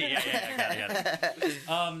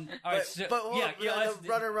 All right.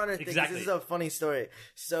 Runner thing. Exactly. This is a funny story.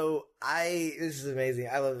 So this is amazing.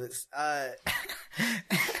 I love this.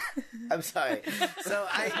 I'm sorry. So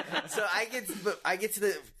I get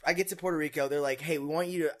to Puerto Rico. They're like, hey, we want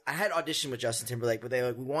you to. I had auditioned with Justin Timberlake, but they're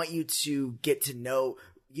like, we want you to get to know.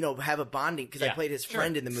 Have a bonding because I played his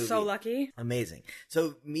friend in the movie. So lucky. Amazing.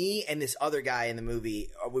 So me and this other guy in the movie,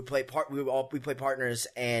 we play partners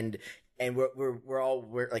and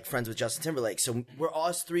we're like friends with Justin Timberlake. So we're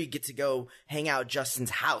us three get to go hang out at Justin's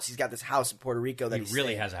house. He's got this house in Puerto Rico that he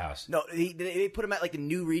really has a house. No, they put him at like the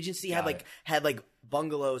new Regency. Had like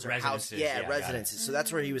bungalows or house, residences. So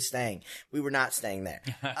that's where he was staying. We were not staying there.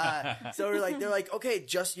 So they're like, okay,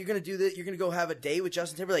 Justin, you're gonna do this. You're gonna go have a date with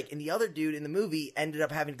Justin Timberlake. And the other dude in the movie ended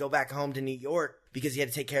up having to go back home to New York because he had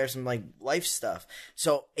to take care of some like life stuff.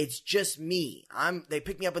 So it's just me. They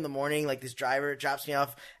pick me up in the morning. Like this driver drops me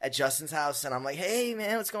off at Justin's house, and I'm like, hey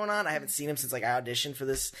man, what's going on? I haven't seen him since like I auditioned for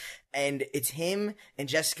this. And it's him and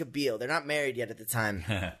Jessica Biel. They're not married yet at the time.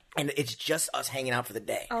 And it's just us hanging out for the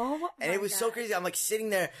day. Oh, and it was so crazy. I'm like sitting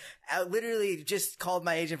there. I literally just called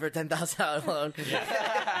my agent for a $10,000 loan.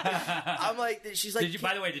 I'm like, she's like,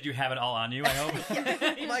 by the way, did you have it all on you? I hope.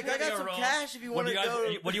 I'm like, I got some cash if you want to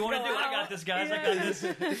go. What do you want to do? I got this, guys. I got this.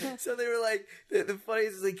 So they were like, the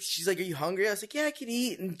funniest is like, she's like, are you hungry? I was like, yeah, I can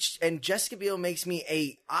eat. And Jessica Biel makes me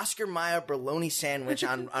a Oscar Mayer bologna sandwich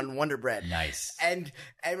on Wonder Bread. Nice. And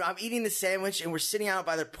I'm eating the sandwich, and we're sitting out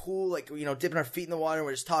by their pool, like, dipping our feet in the water, and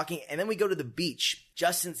we're just talking. And then we go to the beach.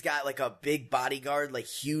 Justin's got like a big bodyguard, like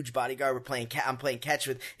huge bodyguard. I'm playing catch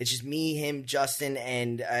with. It's just me, him, Justin,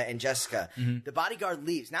 and Jessica. Mm-hmm. The bodyguard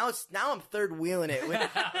leaves. Now I'm third wheeling it with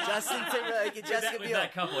Justin Timberlake and Jessica Biel.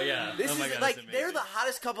 That couple, yeah. This is like they're the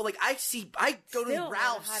hottest couple. Like I go to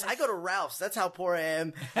Ralph's. I go to Ralph's. That's how poor I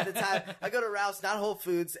am at the time. I go to Ralph's, not Whole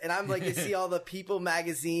Foods, and I'm like, you see all the People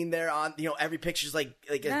magazine there on. every picture's like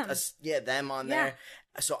them on there.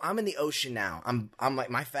 So I'm in the ocean now. I'm like,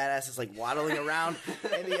 my fat ass is like waddling around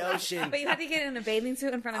in the ocean. But you had to get in a bathing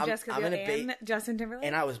suit in front of Jessica Biel and Justin Timberlake?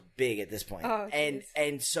 And I was big at this point. Oh,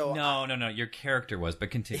 and so... No. Your character was,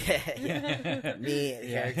 but continue. Me,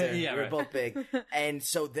 character. Yeah, we're both big. And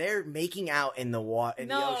so they're making out in the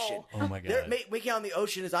ocean. Oh my God. They're making out in the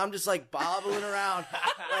ocean as I'm just like bobbling around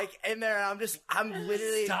like in there. And I'm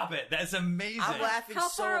literally... Stop it. That's amazing. I'm laughing How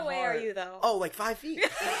so far away hard. are you though? Oh, like 5 feet.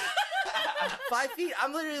 5 feet.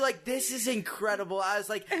 I'm literally like, this is incredible. I was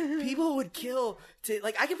like, people would kill to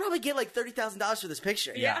like. I could probably get like $30,000 for this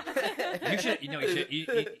picture. Yeah, you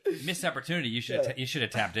missed opportunity. You should have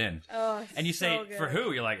tapped in. Oh, and you say so for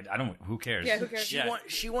who? You're like, who cares? Yeah, who cares?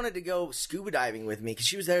 She wanted to go scuba diving with me because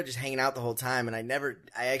she was there just hanging out the whole time, and I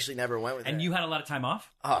actually never went with her. And you had a lot of time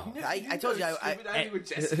off. Oh, I told you.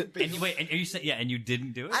 And you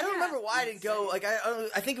didn't do it. I don't remember why I didn't go. Like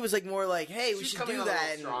I think it was like more like, hey, we should do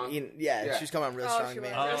that. She was coming on real strong to me.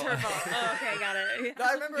 It was her fault. Oh, okay, got it. No,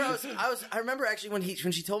 I remember actually when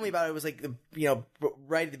she told me about it was like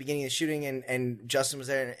right at the beginning of the shooting and Justin was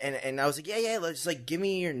there and I was like, yeah, let's just like give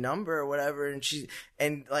me your number or whatever. And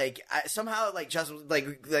somehow like Justin was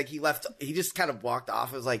like he left. He just kind of walked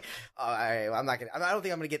off. It was like, oh, all right, I don't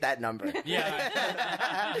think I'm gonna get that number. Yeah.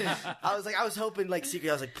 I was hoping like secretly.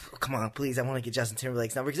 I was like, come on, please, I want to get Justin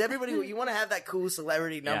Timberlake's number because everybody you want to have that cool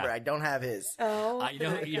celebrity number. Yeah. I don't have his. Oh, you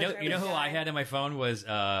know who I had in my phone was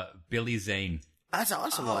Billy Zane. That's an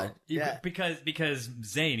awesome one. Yeah, because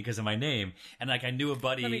Zane, because of my name, and like I knew a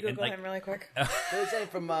buddy. Let me Google him really quick. Billy Zane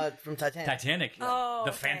from Titanic. Titanic. Oh,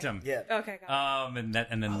 the okay. Phantom. Yeah. Okay. Got it.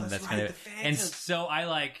 And then that's kind of. And so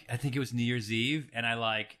I think it was New Year's Eve, and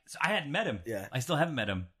I hadn't met him. Yeah. I still haven't met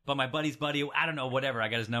him, but my buddy's buddy, I don't know, whatever. I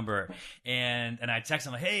got his number, and I text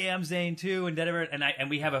him like, hey, I'm Zane too, and whatever. And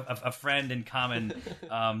we have a friend in common,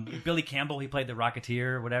 Billy Campbell. He played the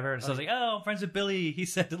Rocketeer or whatever. So I was like, oh, I'm friends with Billy. He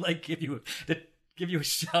said to like give you give you a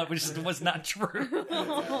shot, which was not true.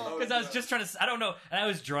 Because I was just trying to, I don't know, and I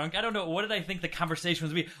was drunk. I don't know, what did I think the conversation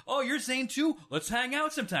was going to be? Oh, you're Zane too? Let's hang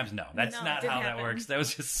out sometimes. No, that's not how that works. That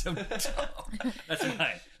was just so dumb.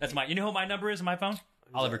 That's mine. You know who my number is on my phone?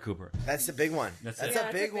 Oliver Cooper. That's the big one. That's a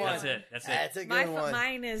big one. That's it. That's a good one.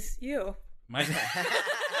 Mine is you. Mine's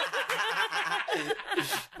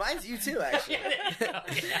you too, actually.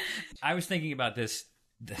 I was thinking about this.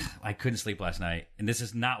 I couldn't sleep last night, and this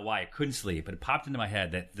is not why I couldn't sleep, but it popped into my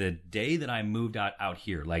head that the day that I moved out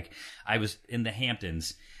here, like I was in the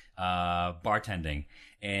Hamptons bartending,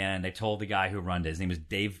 and I told the guy who runs it, his name is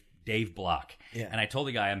Dave Block. Yeah. And I told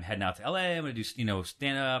the guy I'm heading out to LA, I'm going to do,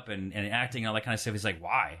 stand up and acting and all that kind of stuff. He's like,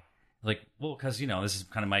 why? I'm like, well, because, this is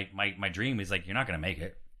kind of my dream. He's like, you're not going to make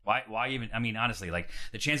it. Why even? I mean, honestly, like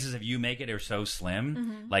the chances of you make it are so slim.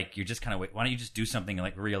 Mm-hmm. Like you're just kind of, why don't you just do something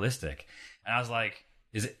like realistic? And I was like,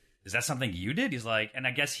 is that something you did? He's like, and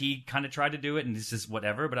I guess he kind of tried to do it and this is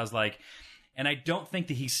whatever. But I was like, and I don't think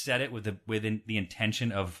that he said it with the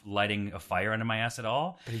intention of lighting a fire under my ass at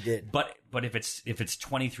all. But he did. But if it's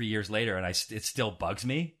 23 years later and it still bugs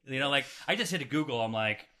me, like I just hit a Google. I'm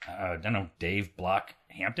like, I don't know, Dave Block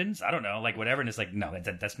Hamptons? I don't know, like whatever. And it's like, no,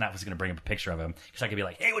 that's not what's going to bring up a picture of him. Because I could be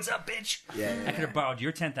like, hey, what's up, bitch? Yeah. I could have borrowed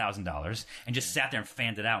your $10,000 and just sat there and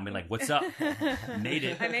fanned it out and be like, what's up? Made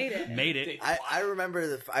it. I made it. Made it. I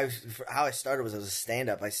remember how I started was I was a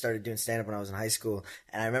stand-up. I started doing stand-up when I was in high school.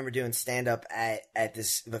 And I remember doing stand-up at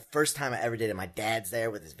the first time I ever did it. My dad's there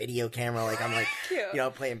with his video camera. Like, I'm like,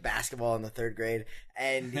 playing basketball in the 3rd grade.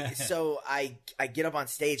 And so I get up on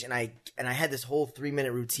stage and I had this whole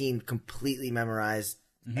 3-minute routine completely memorized.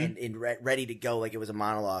 Mm-hmm. And ready to go, like it was a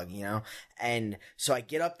monologue, And so I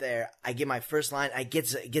get up there, I get my first line, I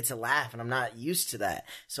get a laugh, and I'm not used to that.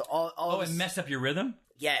 So all it messed up your rhythm?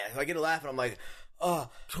 Yeah, so I get a laugh, and I'm like, oh,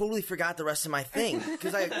 totally forgot the rest of my thing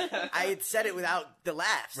because I had said it without the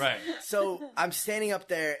laughs. Right. So I'm standing up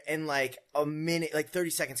there, and like a minute, like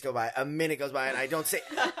 30 seconds go by, a minute goes by, and I don't say.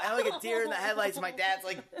 I'm like a deer in the headlights. My dad's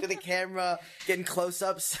like with the camera, getting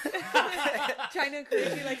close-ups, trying to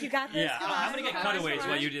encourage you, like you got this. Yeah, I'm gonna get cutaways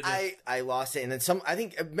while you did this. I lost it, and then I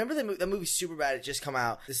think remember that movie Superbad had just come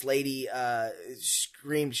out. This lady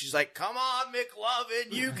screamed. She's like, "Come on,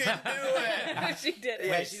 McLovin, you can do it." She did.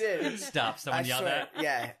 Yeah, she did. Stop! Someone yelled that.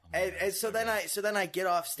 Yeah, and so then I get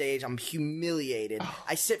off stage. I'm humiliated.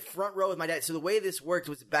 I sit front row with my dad. So the way this worked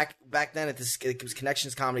was back then at it was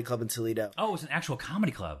Connections Comedy Club in Toledo. Oh, it was an actual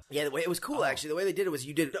comedy club. Yeah, the way it was cool actually. The way they did it was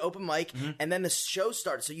you did an open mic, and then the show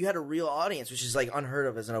started. So you had a real audience, which is like unheard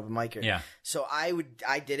of as an open micer. Yeah. So I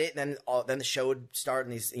did it, and then the show would start,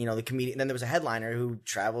 and these the comedian. And then there was a headliner who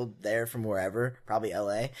traveled there from wherever, probably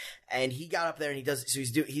LA, and he got up there and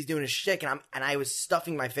he's doing his shtick, and I was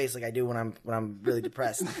stuffing my face like I do when I'm really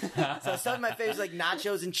depressed. So I stuffed my face with like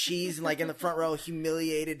nachos and cheese, and like in the front row,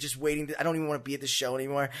 humiliated, just waiting. I don't even want to be at the show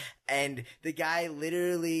anymore. And the guy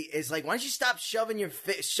literally is like, "Why don't you stop shoving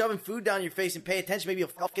food down your face and pay attention? Maybe you'll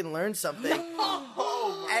fucking learn something."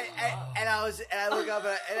 And I look up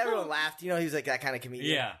and everyone laughed. He was like that kind of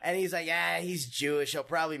comedian. Yeah. And he's like, "Yeah, he's Jewish. He'll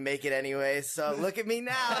probably make it anyway. So look at me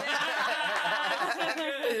now."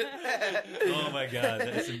 Oh my God,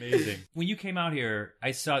 that's amazing. When you came out here,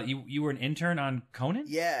 I saw you were an intern on Conan?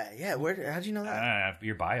 Yeah. How'd you know that?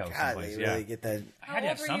 Your bio God, someplace. they really get that. I had to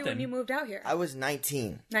have How old were you something. when you moved out here? I was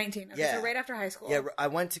 19. 19. Okay, Yeah. so right after high school. Yeah, I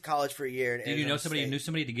went to college for a year. Did you know somebody who knew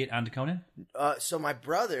somebody to get onto Conan? So my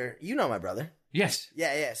brother, you know my brother. Yes.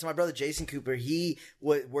 Yeah. So my brother Jason Cooper, he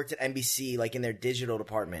worked at NBC, like in their digital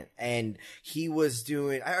department, and he was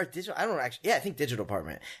doing digital. I don't know actually. Yeah, I think digital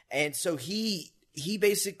department. And so he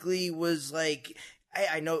basically was like,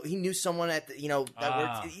 I know he knew someone at the,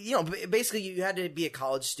 that worked. Basically you had to be a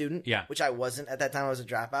college student. Yeah. Which I wasn't at that time. I was a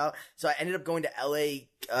dropout. So I ended up going to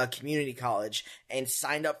LA Community College and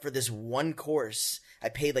signed up for this one course. I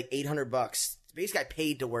paid like $800. Basically, I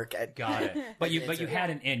paid to work at. Got it. But you had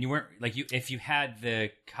an in. You weren't like you. If you had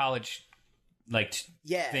the college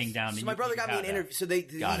thing down. So my brother got me an interview. So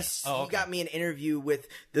he got me an interview with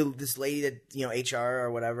this lady that HR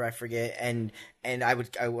or whatever, I forget. And I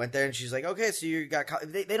went there and she's like, okay, so you got.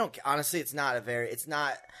 They don't honestly. It's not.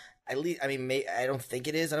 At least I don't think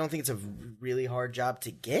it is. I don't think it's a really hard job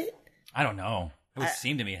to get. I don't know. It would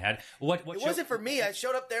seem to me it had. What it wasn't for me. I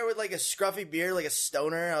showed up there with like a scruffy beard, like a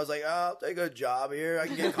stoner. I was like, I'll take a job here. I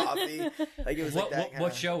can get coffee. Like it was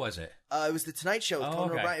what show was it? It was the Tonight Show with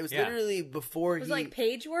Conan O'Brien. It was literally before it was like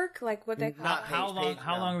page work, like what they call not it.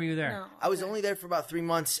 How long were you there? No. I was only there for about 3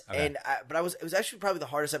 months, and it was actually probably the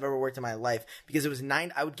hardest I've ever worked in my life because it was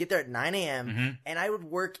 9. I would get there at 9 a.m. and I would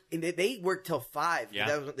work. And they worked till 5. Yeah.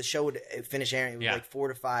 That was when the show would finish airing. It was like 4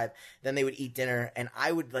 to 5. Then they would eat dinner, and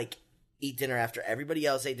I would like eat dinner after everybody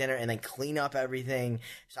else ate dinner, and then clean up everything.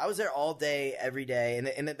 So I was there all day, every day,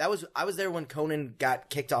 and I was there when Conan got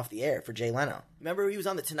kicked off the air for Jay Leno. Remember he was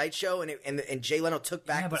on the Tonight Show, and Jay Leno took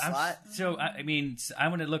back the slot. I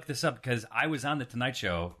want to look this up because I was on the Tonight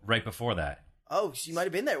Show right before that. Oh, so you might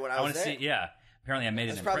have been there when I was there. Yeah. Apparently, I made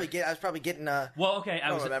it. I was probably getting. Well, okay.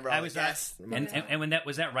 I was. Yes. And when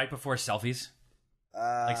was that right before selfies?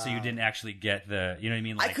 So you didn't actually get the, you know what I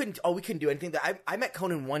mean? Like, we couldn't do anything. I met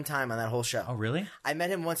Conan one time on that whole show. Oh, really? I met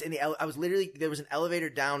him once I was literally, there was an elevator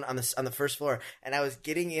down on the first floor, and I was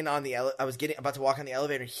getting in on about to walk on the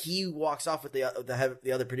elevator. He walks off with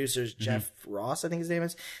the other producers, Jeff Ross, I think his name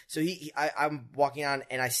is. So I'm walking on,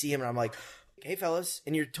 and I see him, and I'm like, hey, fellas,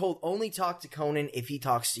 and you're told only talk to Conan if he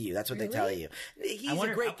talks to you. That's what they tell you. He's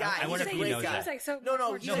a great guy. I wonder if he knows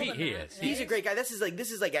that. He is. He's a great guy. This is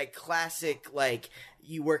like a classic, like,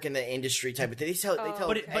 you work in the industry type of thing. They tell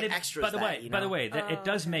extras. By the way, it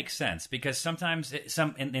does make sense because sometimes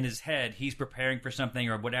in his head he's preparing for something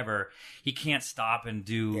or whatever. He can't stop and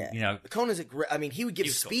do. You know, Conan's a great. I mean, he would give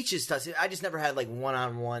speeches to us. I just never had like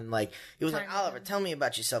one-on-one. Like he was like, Oliver, tell me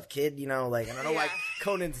about yourself, kid. You know, like I don't know why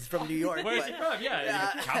Conan's from New York. Where's he from?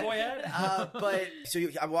 Yeah, cowboy hat. But so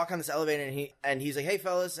I walk on this elevator and he's like, hey,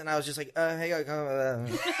 fellas, and I was just like, hey,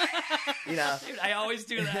 you know. Dude, I always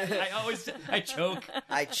do that. I choke.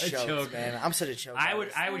 I choked, man. I'm such a choke. I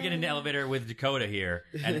would get in the elevator with Dakota here,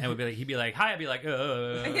 and he'd be like, hi. I'd be like, hey,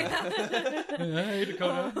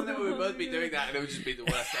 Dakota. And then we would both be doing that, and it would just be the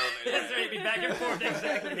worst elevator. That's right. It'd be back and forth.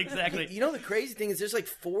 Exactly. You know, the crazy thing is there's like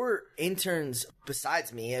 4 interns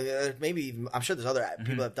besides me. Maybe I'm sure there's other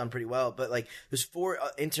people that have done pretty well, but like there's 4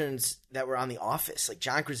 interns that were on The Office. Like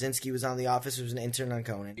John Krasinski was on The Office. Who was an intern on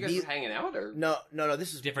Conan. You guys were hanging out, or no?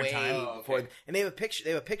 This is different time. Before, and they have a picture.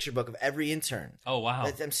 They have a picture book of every intern. Oh wow!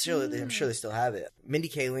 I'm sure they still have it. Mindy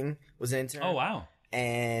Kaling was an intern. Oh wow!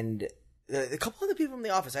 And a couple other people from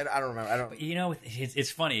The Office. I don't remember. But, you know,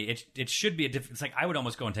 it's funny. It should be a different. It's like I would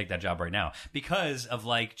almost go and take that job right now because of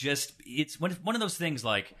like just it's one of those things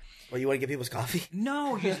like. Well, you want to give people's coffee?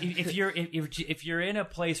 No, if you're in a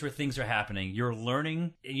place where things are happening, you're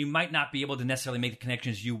learning. You might not be able to necessarily make the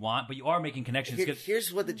connections you want, but you are making connections.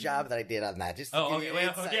 Here's what the job that I did on that. Just Tell me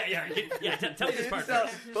this part.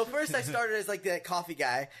 Well, first I started as like the coffee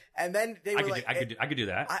guy, and then they were I could do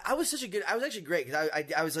that. I was actually great because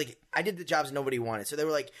I was like I did the jobs nobody wanted. So they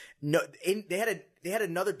were like they had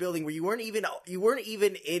another building where you weren't even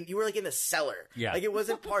in. You were like in the cellar. Yeah, like it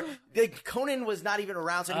wasn't part. Like Conan was not even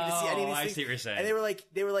around, so I didn't see any of these things. I see what you're saying. And they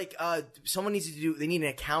were like, someone needs to do. They need an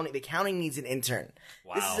accounting. The accounting needs an intern.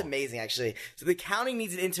 Wow, this is amazing, actually. So the accounting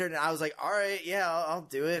needs an intern, and I was like, all right, yeah, I'll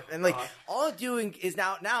do it. And like all I'm doing is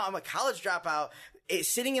now I'm a college dropout. It's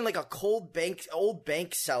sitting in like a old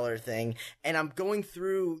bank cellar thing, and I'm going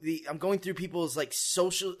through people's like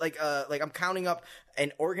social, like I'm counting up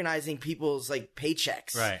and organizing people's like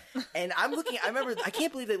paychecks. Right. And I remember, I can't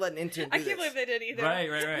believe they let an intern do I can't believe they did either.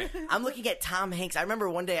 Right. I'm looking at Tom Hanks. I remember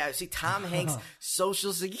one day I see Tom Hanks'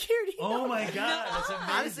 Social Security. Oh my God, that's amazing.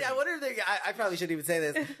 Honestly, I wonder if I probably shouldn't even say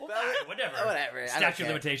this. Whatever. Statute of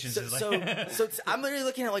limitations. So I'm literally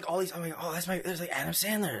looking at like all these. I'm like, there's like Adam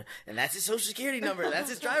Sandler, and that's his Social Security number. That's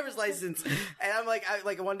his driver's license. And I'm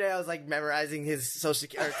like, one day I was like memorizing his Social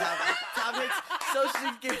Security. Tom Hanks'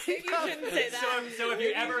 Social Security. You shouldn't say that. So if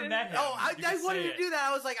you ever met him, I wanted to do that.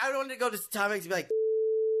 I was like, I wanted to go to Tom Hanks and be like.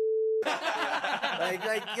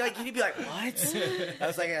 like he'd be like, what? I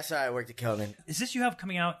was like, yeah, sorry, I worked at Conan. Is this you have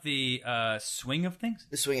coming out the Swing of Things?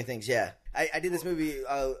 The Swing of Things, yeah. I did this movie.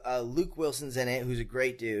 Luke Wilson's in it, who's a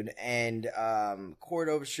great dude, and Cord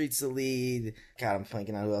Overstreet's the lead. God, I'm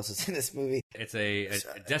blanking on who else is in this movie. It's a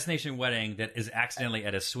destination wedding that is accidentally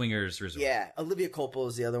at a swingers resort. Yeah, Olivia Colpo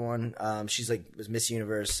is the other one. She's was Miss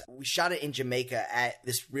Universe. We shot it in Jamaica at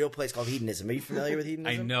this real place called Hedonism. Are you familiar with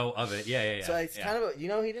Hedonism? I know of it. Yeah. So it's kind of you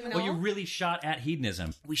know Hedonism. Well, you really shot at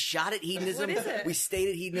Hedonism. We shot at Hedonism. What is it? We stayed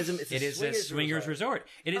at Hedonism. It is a swingers resort.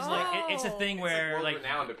 It is like it's a thing where like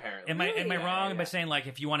renowned apparently. Am I wrong by saying like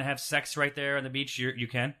if you want to have sex right there on the beach, you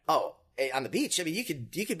can? Oh. On the beach, I mean, you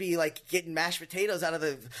could be like getting mashed potatoes out of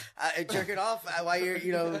the jerking off while you're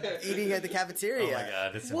eating at the cafeteria. Oh my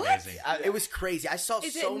God, that's amazing! It was crazy. I saw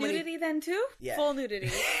Is so it many. nudity then too? Yeah. Full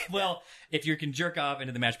nudity. Well, if you can jerk off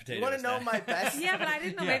into the mashed potatoes. You want to know my best? Yeah, but I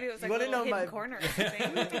didn't know maybe it was like a little hidden corner or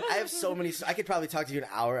something. I have so many. I could probably talk to you an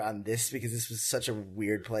hour on this because this was such a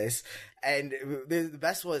weird place. And the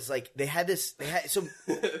best was like half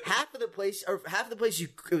of the place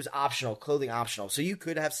it was optional, clothing optional. So you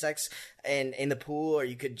could have sex in the pool, or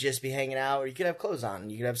you could just be hanging out, or you could have clothes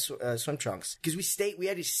on, you could have swim trunks. Because we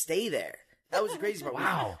had to stay there. That was the crazy part.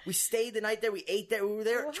 Wow. We stayed the night there. We ate there. We were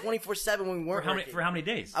there 24/7 when we weren't working. For how many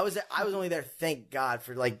days? I was only there, thank God,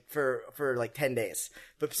 for like 10 days.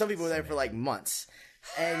 But some people were there for like months.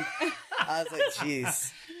 And I was like,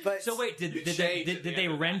 jeez. But so wait, did they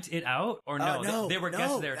rent it out or no? No, they were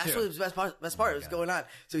guests there too. That's what was the best part. It was going on.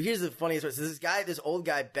 So here's the funniest part. So this old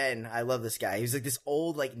guy, Ben, I love this guy. He's like this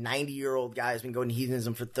old, like 90-year-old guy who's been going to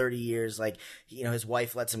heathenism for 30 years. Like, his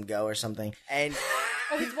wife lets him go or something. And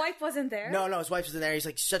his wife wasn't there? No, his wife wasn't there. He's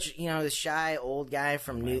like such, this shy old guy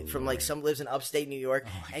from lives in upstate New York.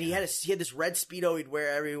 And he had this red Speedo he'd wear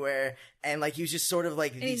everywhere. And like, he was just sort of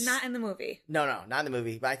like, and he's not in the movie. No, not in the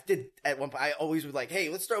movie. But I did at one point. I always was like, "Hey,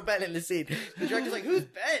 let's throw Ben in the scene." The director's like, "Who's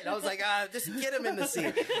Ben?" And I was like, just get him in the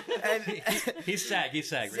scene." And he's SAG.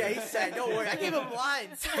 Really. Yeah, he's SAG. Don't worry. I gave him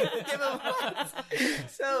lines.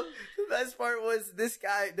 So the best part was this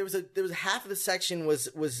guy. There was half of the section was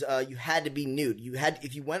you had to be nude.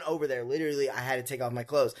 If you went over there, literally, I had to take off my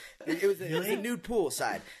clothes. It was a nude pool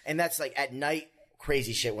side, and that's like at night.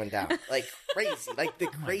 Crazy shit went down, like crazy, like the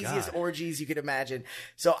craziest orgies you could imagine.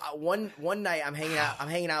 So one night I'm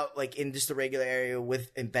hanging out like in just the regular area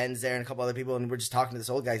and Ben's there and a couple other people, and we're just talking to this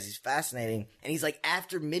old guy. He's fascinating, and he's like,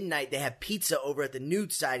 after midnight they have pizza over at the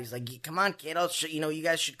nude side. He's like, "Come on, kid, you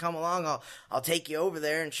guys should come along. I'll take you over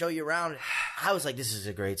there and show you around." I was like, "This is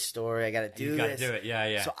a great story. I got to do this. You got to do it,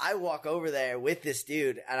 yeah." So I walk over there with this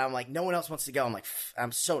dude, and I'm like, no one else wants to go. I'm like,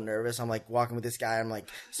 I'm so nervous. I'm like walking with this guy. I'm like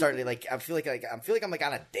starting to like, I feel like I'm like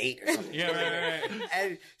on a date or something. Yeah, right.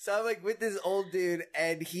 And so I'm like with this old dude,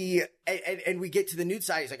 and and we get to the nude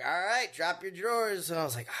side. He's like, "All right, drop your drawers." And I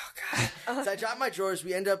was like, "Oh God." So I drop my drawers.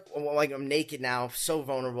 We end up like, I'm naked now, so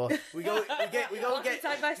vulnerable. We go get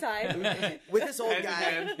side by side with this old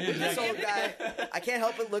guy. I can't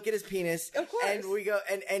help but look at his penis. Of course. And we go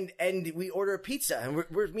and we order a pizza, and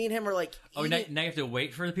we're me and him are like, now you have to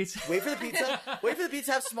wait for the pizza. Wait for the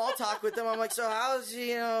pizza. Have small talk with them. I'm like, "So how's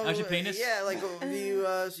your penis?" Yeah, like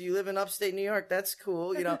so you live in upstate New York? That's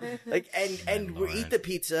cool, Like and we eat the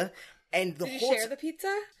pizza. And the Did you share the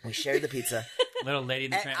pizza? We shared the pizza. Little Lady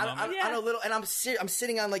in the Tramp moment. I'm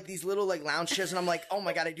sitting on like these little like lounge chairs, and I'm like, "Oh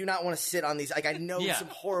my God, I do not want to sit on these." Like, I know some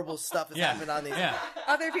horrible stuff has happened on these. Yeah.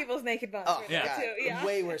 Other people's naked butts. Oh, yeah. Too. Yeah.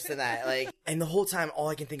 Way worse than that. Like, and the whole time, all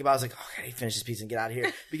I can think about is like, "Oh, I need to finish this pizza and get out of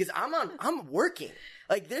here," because I'm working.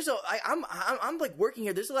 Like, I'm like working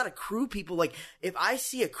here. There's a lot of crew people. Like, if I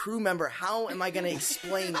see a crew member, how am I going to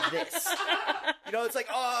explain this? It's like,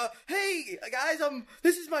 "Hey guys,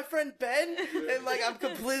 this is my friend Ben," and like I'm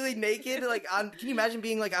completely naked. Like, can you imagine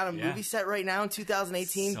being like on a movie set right now in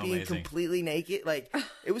 2018, being amazing. Completely naked? Like,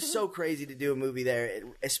 it was so crazy to do a movie there,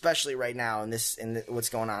 especially right now in what's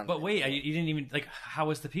going on. But wait, you didn't even like. How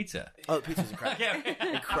was the pizza? Oh, the pizza was incredible.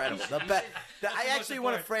 Incredible. I actually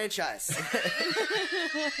want a franchise.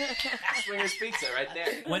 Swingers Pizza right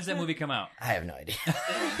there. When's that movie come out? I have no idea.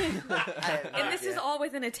 And this is all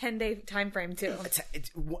within a 10-day time frame too.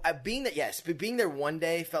 Being there one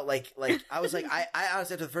day felt like I was like, I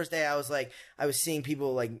honestly, after the first day, I was seeing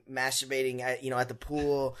people like masturbating at the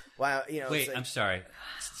pool while Wait, like, I'm sorry.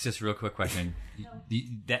 It's just a real quick question.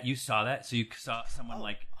 That you saw that? So you saw someone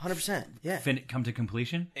 100%, yeah, come to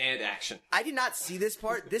completion and action. I did not see this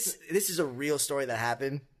part. This is a real story that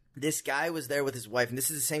happened. This guy was there with his wife, and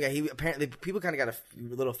this is the same guy. He apparently, people kind of got a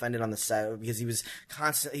little offended on the set because he was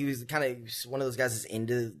constantly, he was kind of one of those guys that's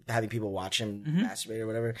into having people watch him masturbate or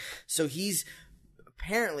whatever. So he's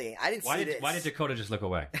apparently, I didn't see this. Why did Dakota just look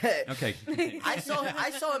away? Okay. I saw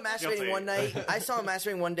him masturbating one night. I saw him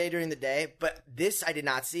masturbating one day during the day, but this I did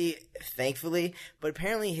not see, thankfully. But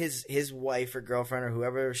apparently his wife or girlfriend or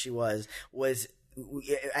whoever she was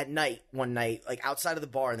at night, one night, like outside of the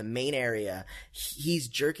bar in the main area, he's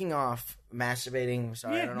jerking off, masturbating.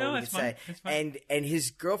 Sorry, I don't know what you could say. And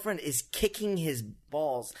his girlfriend is kicking his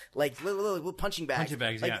balls like little punching bags.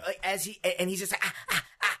 Like as he's just like,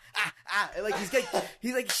 like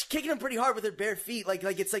he's like kicking him pretty hard with her bare feet. Like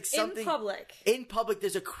it's like something in public.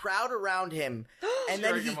 There's a crowd around him, and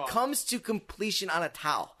then he comes to completion on a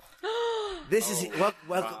towel. This is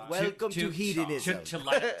welcome to hedonism. To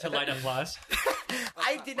light applause.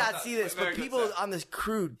 I did not see this, but people on this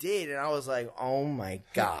crew did, and I was like, "Oh my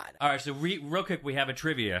God!" All right, so real quick, we have a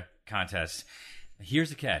trivia contest. Here's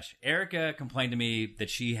the catch. Erica complained to me that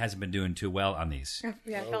she hasn't been doing too well on these.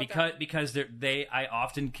 Yeah, because I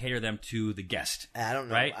often cater them to the guest. I don't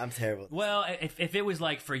know. Right? I'm terrible. Well, if it was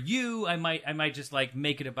like for you, I might just like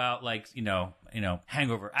make it about like,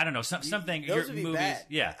 Hangover. I don't know, something. Those your would be movies. bad.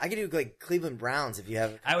 Yeah, I could do like Cleveland Browns if you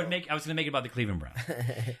have. I was going to make it about the Cleveland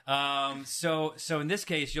Browns. So in this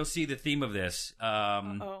case, you'll see the theme of this.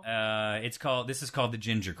 This is called the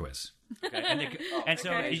Ginger Quiz. Okay. And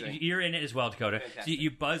so you're in it as well, Dakota. So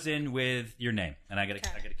you buzz in with your name, and I gotta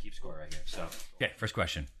keep score right here. So okay, first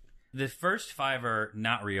question. The first 5 are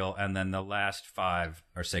not real, and then the last 5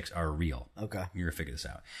 or 6 are real. Okay, you're gonna figure this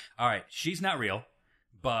out. All right, she's not real,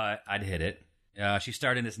 but I'd hit it. She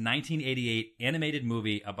starred in this 1988 animated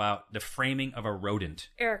movie about the framing of a rodent.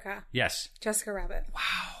 Erica. Yes. Jessica Rabbit.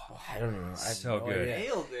 Wow. I don't know. So good.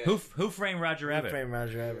 Nailed it. Who framed Roger Rabbit? Who framed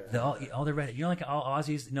Roger Rabbit? All the redhead. Like all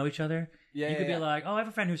Aussies know each other. Yeah, you could be like, oh, I have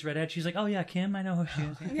a friend who's redhead. She's like, oh yeah, Kim. I know who she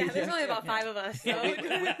is. Yeah, there's only about 5 of us. So.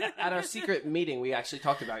 At our secret meeting, we actually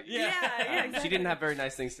talked about you. Yeah, exactly. She didn't have very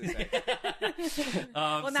nice things to say.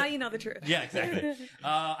 Well, now you know the truth. Yeah, exactly.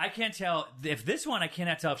 I can't tell if this one. I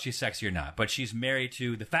cannot tell if she's sexy or not. But she's married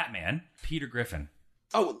to the fat man, Peter Griffin.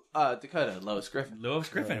 Oh, Dakota, Lois Griffin. Lois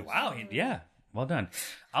Griffin. Wow. Yeah. Well done.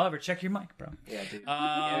 Oliver, check your mic, bro. Yeah, dude.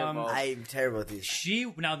 I'm terrible at these.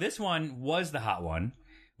 This one was the hot one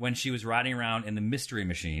when she was riding around in the Mystery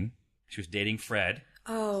Machine. She was dating Fred.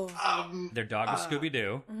 Oh. Their dog was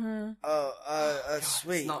Scooby-Doo. Mm-hmm.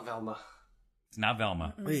 Sweet. It's not Velma. It's not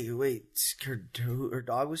Velma. Wait. Her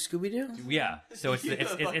dog was Scooby-Doo? Yeah. So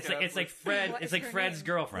it's like Fred. It's like Fred's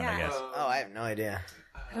girlfriend, I guess. Oh, I have no idea.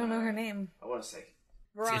 I don't know her name. I want to say.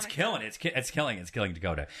 Veronica. It's killing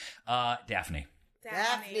Dakota. Daphne.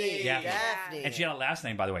 Daphne. And she had a last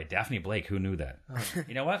name, by the way, Daphne Blake. Who knew that?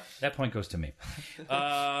 You know what? That point goes to me.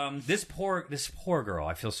 This poor girl.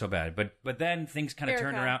 I feel so bad. But then things kind of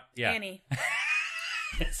turned around. Yeah. Annie.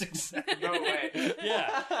 That's exactly. No way.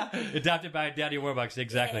 Yeah. Adopted by Daddy Warbucks.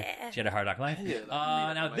 Exactly. She had a hard knock life.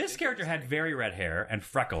 Now, this character had very red hair and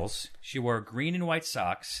freckles. She wore green and white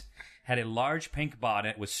socks. Had a large pink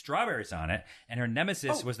bonnet with strawberries on it, and her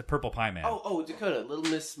nemesis was the Purple Pie Man. Oh, Dakota, Little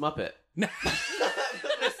Miss Muppet. Is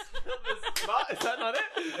that not it?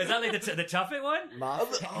 Is that like the Tuffet one?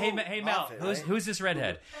 Hey Mel, who's this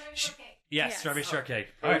redhead? Yes, Strawberry Shortcake.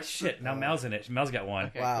 All right, shit. Now Mel's in it. Mel's got one.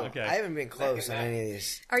 Okay, wow. Okay. I haven't been close on any of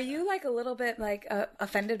these. Are you like a little bit like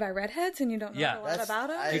offended by redheads and you don't know a lot about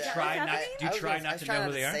them? Do you try not to know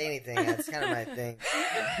who they are? Say anything. That's kind of my thing.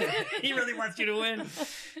 He really wants you to win.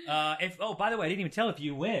 By the way, I didn't even tell. If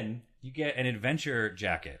you win, you get an adventure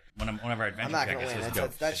jacket. One of our adventure jackets. I'm not gonna win.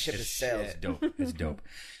 Dope. That ship is sailed. It's dope. It's dope.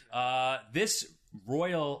 This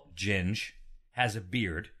royal Ginge has a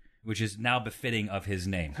beard, which is now befitting of his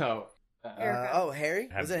name. Harry?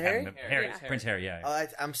 Was it Harry? Harry. Yeah. Prince Harry, yeah. Oh,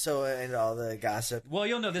 I'm so into all the gossip. Well,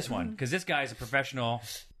 you'll know this one, because this guy's a professional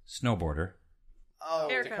snowboarder. Oh,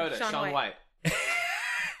 Erica, Dakota, Shaun White.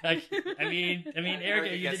 I mean,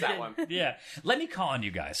 Erica, you did that one. Yeah. Let me call on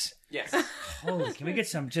you guys. Yes. Holy, can we get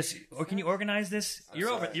some or can you organize this?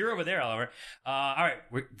 You're over there, Oliver. All right,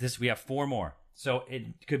 we have 4 more. So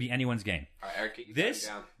it could be anyone's game. All right, Erica,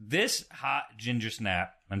 this hot ginger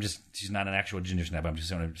snap. She's not an actual ginger snap. I'm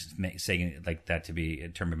just saying it like that to be a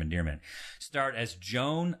term of endearment. Starred as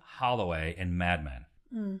Joan Holloway in Mad Men.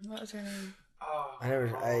 What was her name?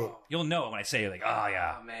 You'll know it when I say it. Like, oh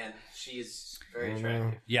yeah. Oh man, she's very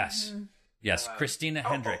attractive. Yes, yes. Christina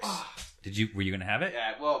Hendricks. Were you going to have it?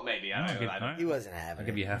 Yeah. Well, maybe. I don't know. He wasn't having it. I'll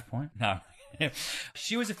give you a half point. No.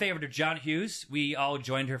 She was a favorite of John Hughes. We all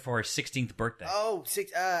joined her for her 16th birthday.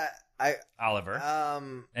 Oliver.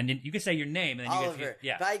 And then you can say your name. And then Oliver.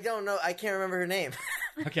 But I don't know. I can't remember her name.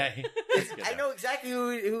 Okay. I know exactly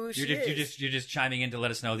who she is. You're just chiming in to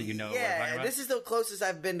let us know that you know what we're talking about? This is the closest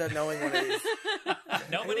I've been to knowing one of these.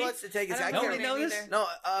 Nobody Who wants to take it? Nobody knows this? No.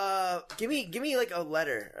 Give me like a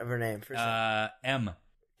letter of her name. M.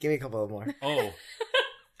 Give me a couple more. Oh.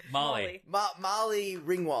 Molly. Molly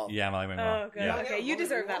Ringwald. Yeah, Molly Ringwald. Oh, good. Yeah. Okay, you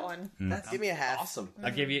deserve that one. Give me a half. Awesome.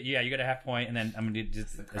 I'll give you. Yeah, you got a half point, and then I'm gonna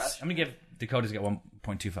give Dakota's got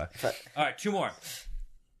 1.25. All right, 2 more.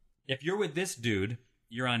 If you're with this dude,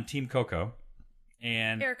 you're on Team Coco.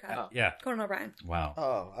 And Erica. Yeah. Conan O'Brien. Wow.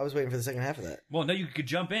 Oh, I was waiting for the second half of that. Well, no, you could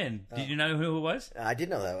jump in. Did you not know who it was? I did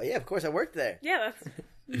know that. Yeah, of course, I worked there. Yeah, that's.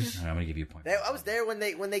 I'm gonna give you a point. I was there when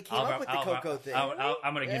they came up with the Coco thing.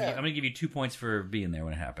 I'm gonna give you 2 points for being there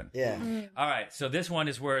when it happened. Yeah. All right. So this one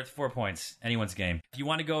is worth 4 points. Anyone's game. If you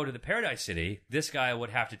want to go to the Paradise City, this guy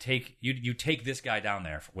would have to take you. You take this guy down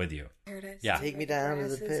there with you. Paradise. Yeah. Take me down to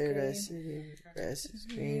the Paradise City. Grass is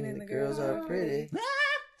green and the girls are pretty.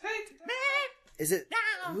 Is it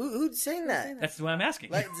who'd sing that? That's what I'm asking.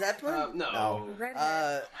 Led Zeppelin? No.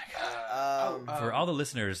 For all the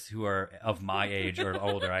listeners who are of my age or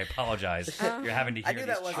older, I apologize. You're having to hear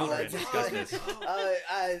these children discuss this.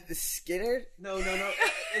 Skinner? No.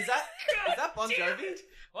 Is that Bon Jovi?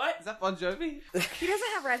 What? Is that Bon Jovi? He doesn't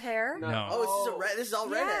have red hair. No. Oh, this is all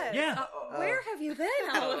red hair. Yeah. Where have you been,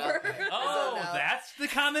 Oliver? Oh, that's the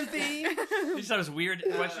common theme? You just thought it was weird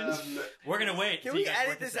questions? We're going to wait. Can we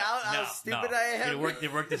edit this out? How stupid I am? Work this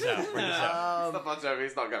out. Work this out. It's not Bon Jovi.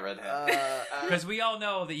 He's not got red hair. Because we all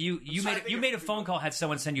know that you made a phone call, had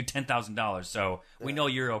someone send you $10,000, so we know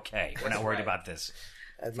you're okay. We're not worried about this.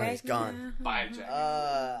 That money's gone. Bye, Jack.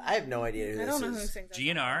 I have no idea who this is. I don't know who sings that.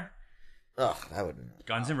 GNR. Oh, I wouldn't.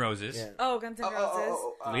 Guns N' Roses. Yeah. Oh, Guns N' Roses.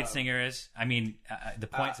 The lead singer is, the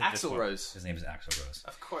points at this Axl point. Rose. His name is Axl Rose.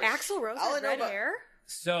 Of course. Axl Rose has red hair?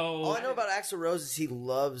 So all I know about Axl Rose is he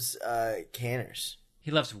loves Canners. He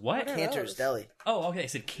loves what? Cantor's Deli. Oh, okay. I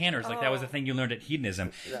said Canners. Like that was the thing you learned at Hedonism.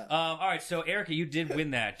 Yeah. All right. So, Erica, you did win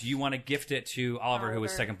that. Do you want to gift it to Oliver, who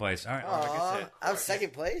was second place? All right. Oliver gets it. I was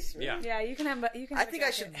second place? Yeah. Yeah, you can have. I think I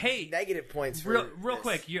should. Hey, negative points. For real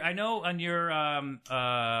quick. I know on your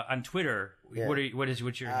on Twitter. Yeah.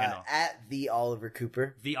 What's your handle? At the Oliver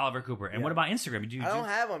Cooper. The Oliver Cooper. And what about Instagram? I don't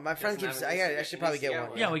have one. My friend keeps. I should probably get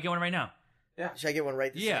one. Yeah, we get one right now. Yeah. Should I get one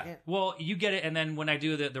right this second? Well, you get it, and then when I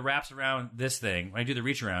do the wraps around this thing, when I do the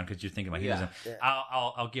reach around, because you're thinking about Hedonism,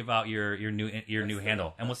 I'll give out your new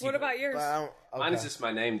handle, and we'll see. What about yours? Mine is just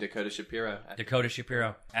my name, Dakota Shapiro. Dakota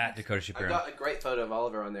Shapiro at Dakota I Shapiro. got a great photo of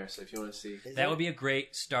Oliver on there, so if you want to see, that would be a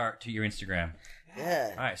great start to your Instagram.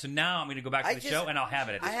 Yeah. All right. So now I'm going to go back to the show, and I'll have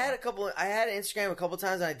it. At this I had Instagram a couple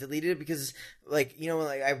times, and I deleted it because, like,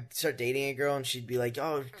 I start dating a girl, and she'd be like,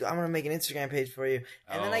 "Oh, I'm gonna make an Instagram page for you,"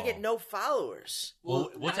 and then I get no followers.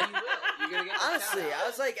 Well, what's that? Honestly, I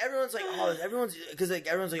was like, everyone's like, everyone's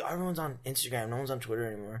on Instagram, no one's on Twitter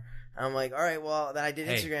anymore. And I'm like, all right, well, then I did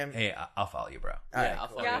Instagram. Hey, I'll follow you, bro. All right, I'll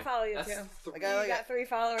follow you too. You got 3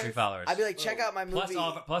 followers. 3 followers. I'd be like, check out my movie.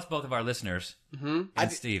 Plus both of our listeners and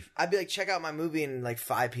Steve. I'd be like, check out my movie, and like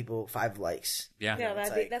 5 likes. Yeah. Yeah,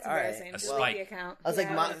 that's embarrassing. Delete the account. I was like,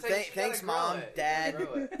 thanks, Mom, Dad. All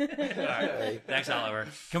right. Thanks, Oliver.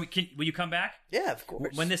 Will you come back? Yeah, of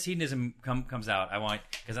course. When this Hedonism comes out,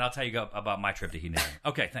 because I'll tell you about my trip to Hedonism.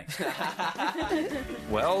 Okay, thanks.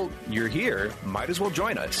 Well, you're here. Might as well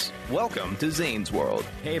join us. Welcome to Zane's World.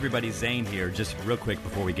 Hey, everybody. Zane here. Just real quick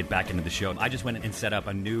before we get back into the show, I just went and set up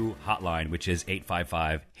a new hotline, which is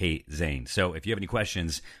 855-HEY-ZANE. So if you have any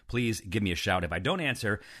questions, please give me a shout. If I don't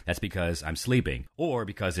answer, that's because I'm sleeping or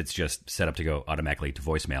because it's just set up to go automatically to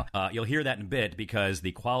voicemail. You'll hear that in a bit because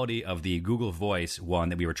the quality of the Google Voice one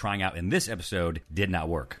that we were trying out in this episode did not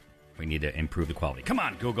work. We need to improve the quality. Come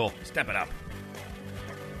on, Google. Step it up.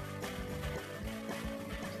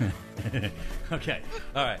 Okay.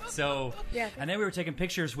 All right. So, and then we were taking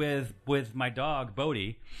pictures with my dog,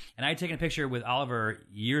 Bodie, and I had taken a picture with Oliver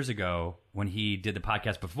years ago when he did the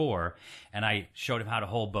podcast before, and I showed him how to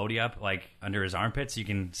hold Bodie up, like, under his armpits, so you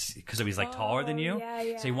can see, because he's, like, taller than you.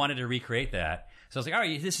 Yeah. So he wanted to recreate that. So I was like, all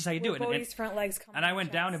right, this is how you do it. Bodie's front legs come and I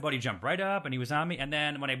went down, and Bodie jumped right up, and he was on me. And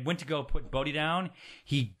then when I went to go put Bodie down,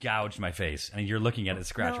 he gouged my face. And you're looking at the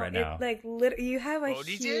scratch right now. You have a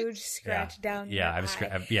huge scratch down your I have a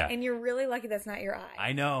scratch. Yeah. And you're really lucky that's not your eye.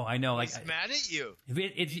 I know. Like, he's mad at you.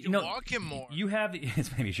 You know, walk him more. You have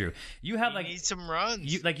it's maybe true. You have need some runs.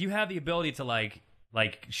 You have the ability to like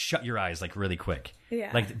shut your eyes like really quick.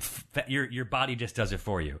 Yeah. Like your body just does it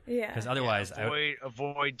for you. Yeah. Because otherwise,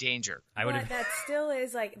 avoid danger. But that still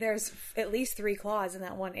is like there's at least 3 claws in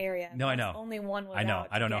that one area. No, I know. Only one was I know. out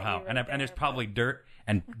I don't know how. And there's probably dirt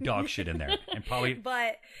and dog shit in there, and probably.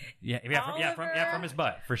 But from his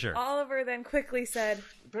butt for sure. Oliver then quickly said,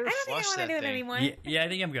 "I don't think I want to do it anymore." Yeah, I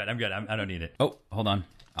think I'm good. I don't need it. Oh, hold on.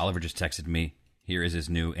 Oliver just texted me. Here is his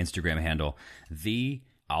new Instagram handle: The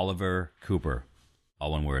Oliver Cooper.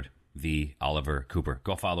 All one word. The Oliver Cooper.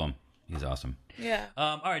 Go follow him. He's awesome. Yeah.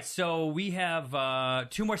 All right. So we have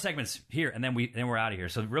 2 more segments here, and then we're out of here.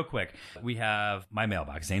 So real quick, we have my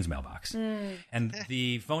mailbox, Zane's mailbox, and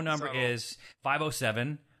the phone number is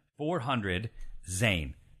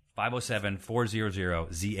 507-400-ZANE.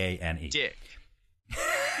 507-400-ZANE. Dick.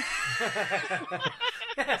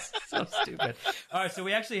 So stupid. All right. So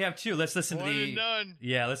we actually have 2. Let's listen to the. Done.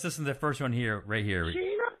 Yeah. Let's listen to the first one here. Right here.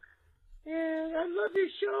 Yeah, I love your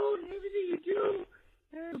show and everything you do.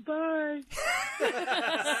 Goodbye.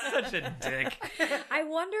 Such a dick. I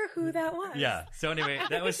wonder who that was. Yeah. So anyway,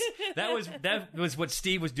 that was what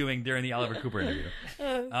Steve was doing during the Oliver Cooper interview.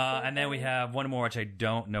 And then we have one more, which I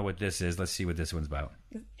don't know what this is. Let's see what this one's about.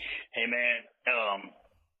 Hey man,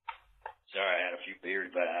 sorry I had a few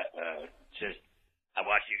beers, but I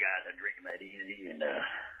watch you guys. I drink them that easy, and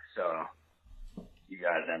so you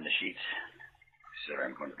guys on the sheets. Sorry,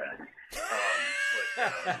 I'm going to bathroom.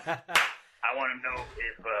 I want to know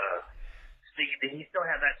if Steve, did he still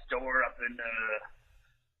have that store up in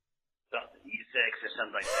E6 or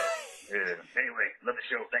something like that. Anyway, love the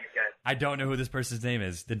show. Thanks, guys. I don't know who this person's name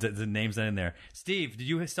is. The name's not in there. Steve, did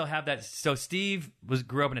you still have that? So Steve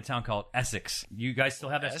grew up in a town called Essex. You guys still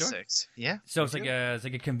have that store? Essex, yeah. So it's like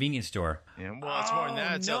a convenience store. Yeah, well, it's more than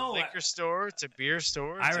that. It's a liquor store. It's a beer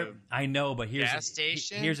store. It's I know, but gas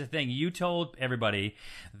station. Here's the thing. You told everybody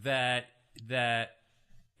that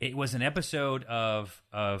it was an episode of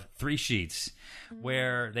Three Sheets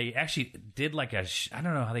where they actually did like I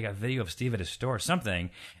don't know how they got video of Steve at his store or something.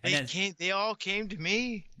 And they all came to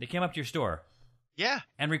me. They came up to your store. Yeah.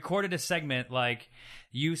 And recorded a segment like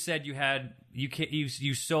you said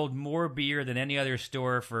you sold more beer than any other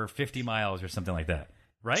store for 50 miles or something like that.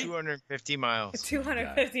 Right? 250 miles.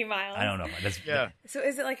 250 miles. I don't know. So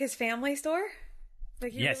is it like his family store?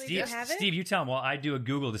 Like you really do have it? Steve, you tell him. Well, I do a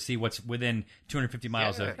Google to see what's within 250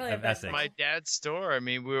 miles of Essex. My dad's store. I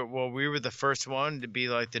mean, we were the first one to be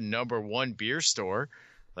like the #1 beer store.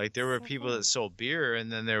 Like there were people that sold beer,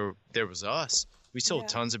 and then there was us. We sold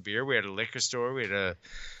tons of beer. We had a liquor store. We had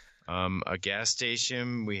a gas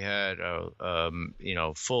station. We had a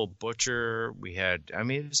full butcher. We had, I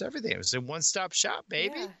mean, it was everything. It was a one-stop shop,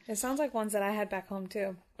 baby. Yeah. It sounds like ones that I had back home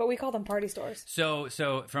too, but we call them party stores.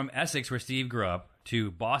 So from Essex, where Steve grew up,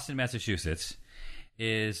 to Boston, Massachusetts,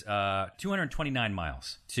 is 229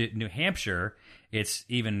 miles. To New Hampshire, it's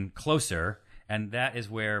even closer. And that is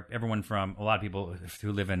where a lot of people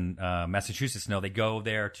who live in Massachusetts know they go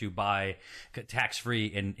there to buy tax-free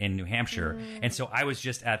in New Hampshire. And so I was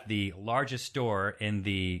just at the largest store in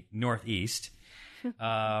the Northeast,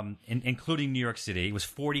 including New York City. It was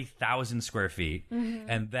 40,000 square feet.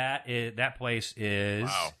 And that place is...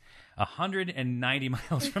 Wow. 190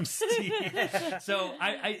 miles from Steve. So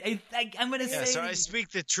I'm going to say... So I speak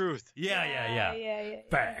the truth. Yeah.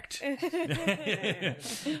 Fact.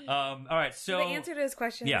 All right, so... The answer to his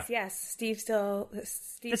question is yes. Steve's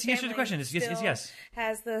That's the answer to the question. Is yes.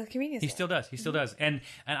 Has the convenience store. He still does. And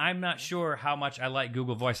I'm not sure how much I like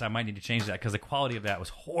Google Voice. I might need to change that because the quality of that was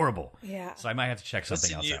horrible. Yeah. So I might have to check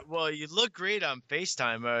something else out. You look great on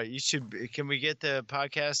FaceTime. You should... Can we get the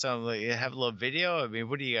podcast on, have a little video? I mean,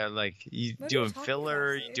 what do you got, you doing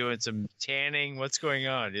filler? You doing some tanning? What's going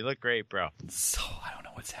on? You look great, bro. So I don't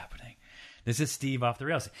know what's happening. This is Steve off the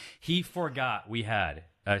rails. He forgot we had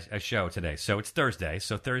a show today. So it's Thursday.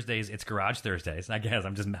 So Thursdays, it's Garage Thursdays. I guess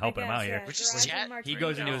I'm just helping him out here. He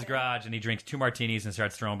goes into his garage and he drinks 2 martinis and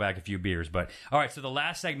starts throwing back a few beers. But all right, so the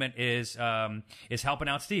last segment is helping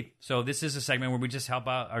out Steve. So this is a segment where we just help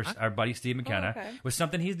out our buddy Steve McKenna with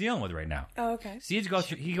something he's dealing with right now. Oh, okay. Steve goes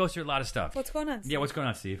through a lot of stuff. What's going on, Steve? Yeah, what's going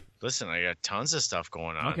on, Steve? Listen, I got tons of stuff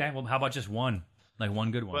going on. Okay, well, how about just one? Like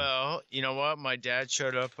one good one. Well, you know what? My dad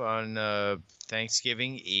showed up on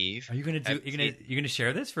Thanksgiving Eve. Are you gonna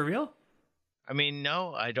share this for real? I mean,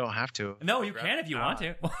 no, I don't have to. No, you can if you want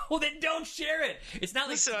to. Well, then don't share it. It's not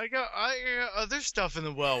like... Listen, I got other stuff in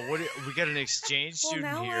the well. We got an exchange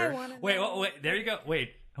student here. Wait. There you go.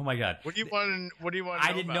 Wait. Oh my God. What do you want?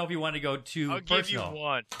 I didn't know if you wanted to go too personal. I'll give you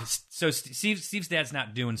one. So Steve's dad's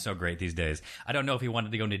not doing so great these days. I don't know if he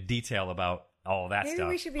wanted to go into detail about all that stuff. Maybe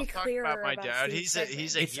we should be clearer about my dad. He's a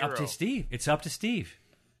It's hero. up to Steve. It's up to Steve.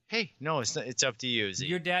 Hey, no, it's not, it's up to you. Z.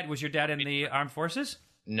 Was your dad in the armed forces?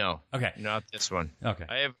 No. Okay. Not this one. Okay.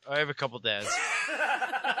 I have a couple dads.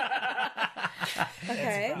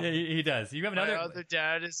 Okay. Yeah, he does. You have another. My other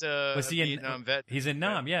dad is a Vietnam vet. He's in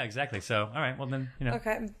Nam. Yeah, exactly. So, all right. Well, then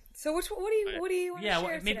Okay. So what do you want to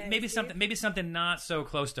share today, maybe something not so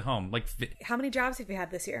close to home. Like how many jobs have you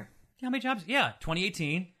had this year? How many jobs? Yeah,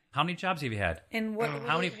 2018. How many jobs have you had? And what do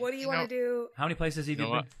you want to do? How many places have you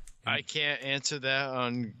been? I can't answer that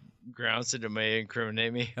on grounds that it may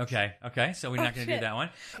incriminate me. Okay. So we're not going to do that one.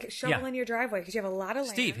 Shoveling your driveway because you have a lot of land.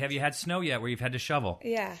 Steve, have you had snow yet where you've had to shovel?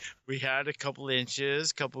 Yeah. We had a couple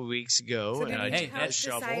inches a couple weeks ago, so and I just had to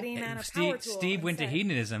shovel. Steve went to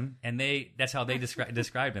hedonism, and that's how they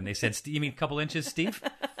described him. They said, "You mean a couple inches, Steve?"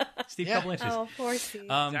 Steve, couple inches. Oh, poor Steve.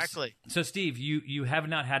 Exactly. So, Steve, you have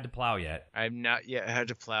not had to plow yet. I've not yet had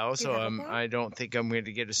to plow, so I don't think I'm going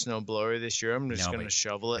to get a snow blower this year. I'm just going to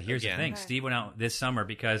shovel it. Here's again. the thing: Steve went out this summer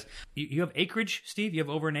because you have acreage. Steve, you have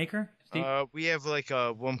over an acre. Steve? We have like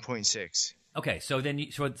a 1.6. Okay, so then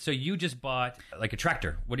you just bought like a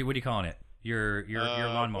tractor. What are you calling it? Your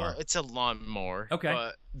lawnmower. Well, it's a lawnmower. Okay.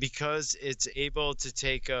 But because it's able to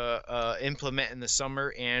take a implement in the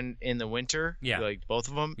summer and in the winter, like both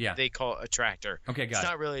of them, they call it a tractor. Okay, got it. It's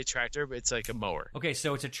not really a tractor, but it's like a mower. Okay,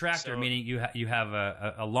 so it's a tractor, meaning you have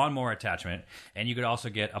a lawnmower attachment, and you could also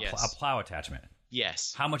get a plow attachment.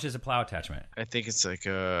 Yes. How much is a plow attachment? I think it's like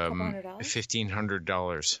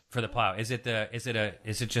 $1,500 for the plow. Is it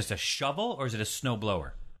just a shovel or is it a snow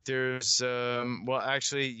blower? There's the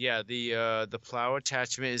plow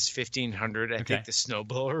attachment is $1,500. I think the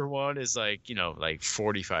snowblower one is like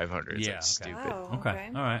 $4,500. Yeah, That's stupid. Oh, Okay.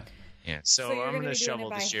 All right. Yeah, so you're I'm gonna gonna be doing shovel it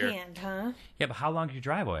by this year. hand, huh? Yeah, but how long is your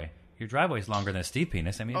driveway? Your driveway's longer than a steep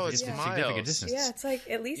penis. I mean, it's a significant miles. distance. Yeah, it's like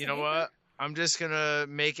at least. You know what? I'm just gonna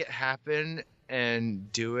make it happen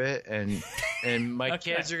and do it, and my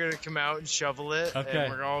kids are gonna come out and shovel it, Okay.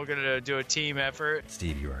 and we're all gonna do a team effort.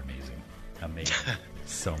 Steve, you are amazing. Amazing.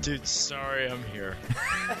 So much. Dude, sorry I'm here.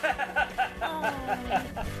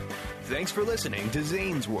 Thanks for listening to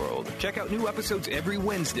Zane's World. Check out new episodes every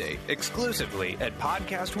Wednesday, exclusively at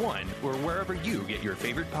Podcast One or wherever you get your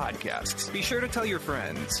favorite podcasts. Be sure to tell your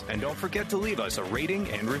friends, and don't forget to leave us a rating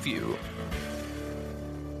and review.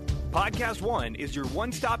 Podcast One is your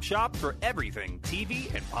one-stop shop for everything TV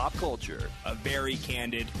and pop culture. A very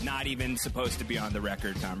candid, not even supposed to be on the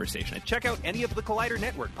record conversation. Check out any of the Collider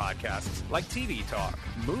Network podcasts like TV Talk,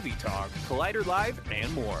 Movie Talk, Collider Live,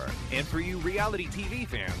 and more. And for you reality TV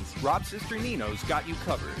fans, Rob's sister Nino's got you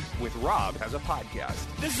covered with Rob Has a Podcast.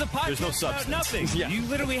 This is a podcast There's no about substance. nothing. Yeah. You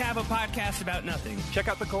literally have a podcast about nothing. Check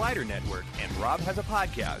out the Collider Network and Rob Has a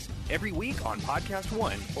Podcast every week on Podcast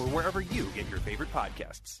One or wherever you get your favorite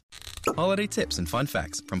podcasts. Holiday tips and fun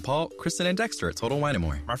facts from Paul, Kristen, and Dexter at Total Wine &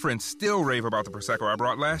 More. My friends still rave about the Prosecco I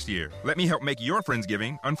brought last year. Let me help make your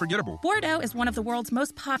Friendsgiving unforgettable. Bordeaux is one of the world's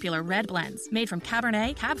most popular red blends, made from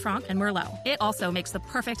Cabernet, Cab Franc, and Merlot. It also makes the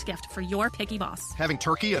perfect gift for your picky boss. Having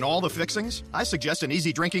turkey and all the fixings? I suggest an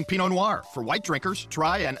easy drinking Pinot Noir. For white drinkers,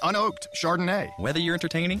 try an unoaked Chardonnay. Whether you're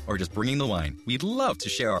entertaining or just bringing the wine, we'd love to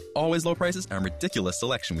share our always low prices and ridiculous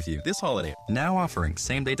selection with you this holiday. Now offering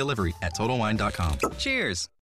same-day delivery at TotalWine.com. Cheers!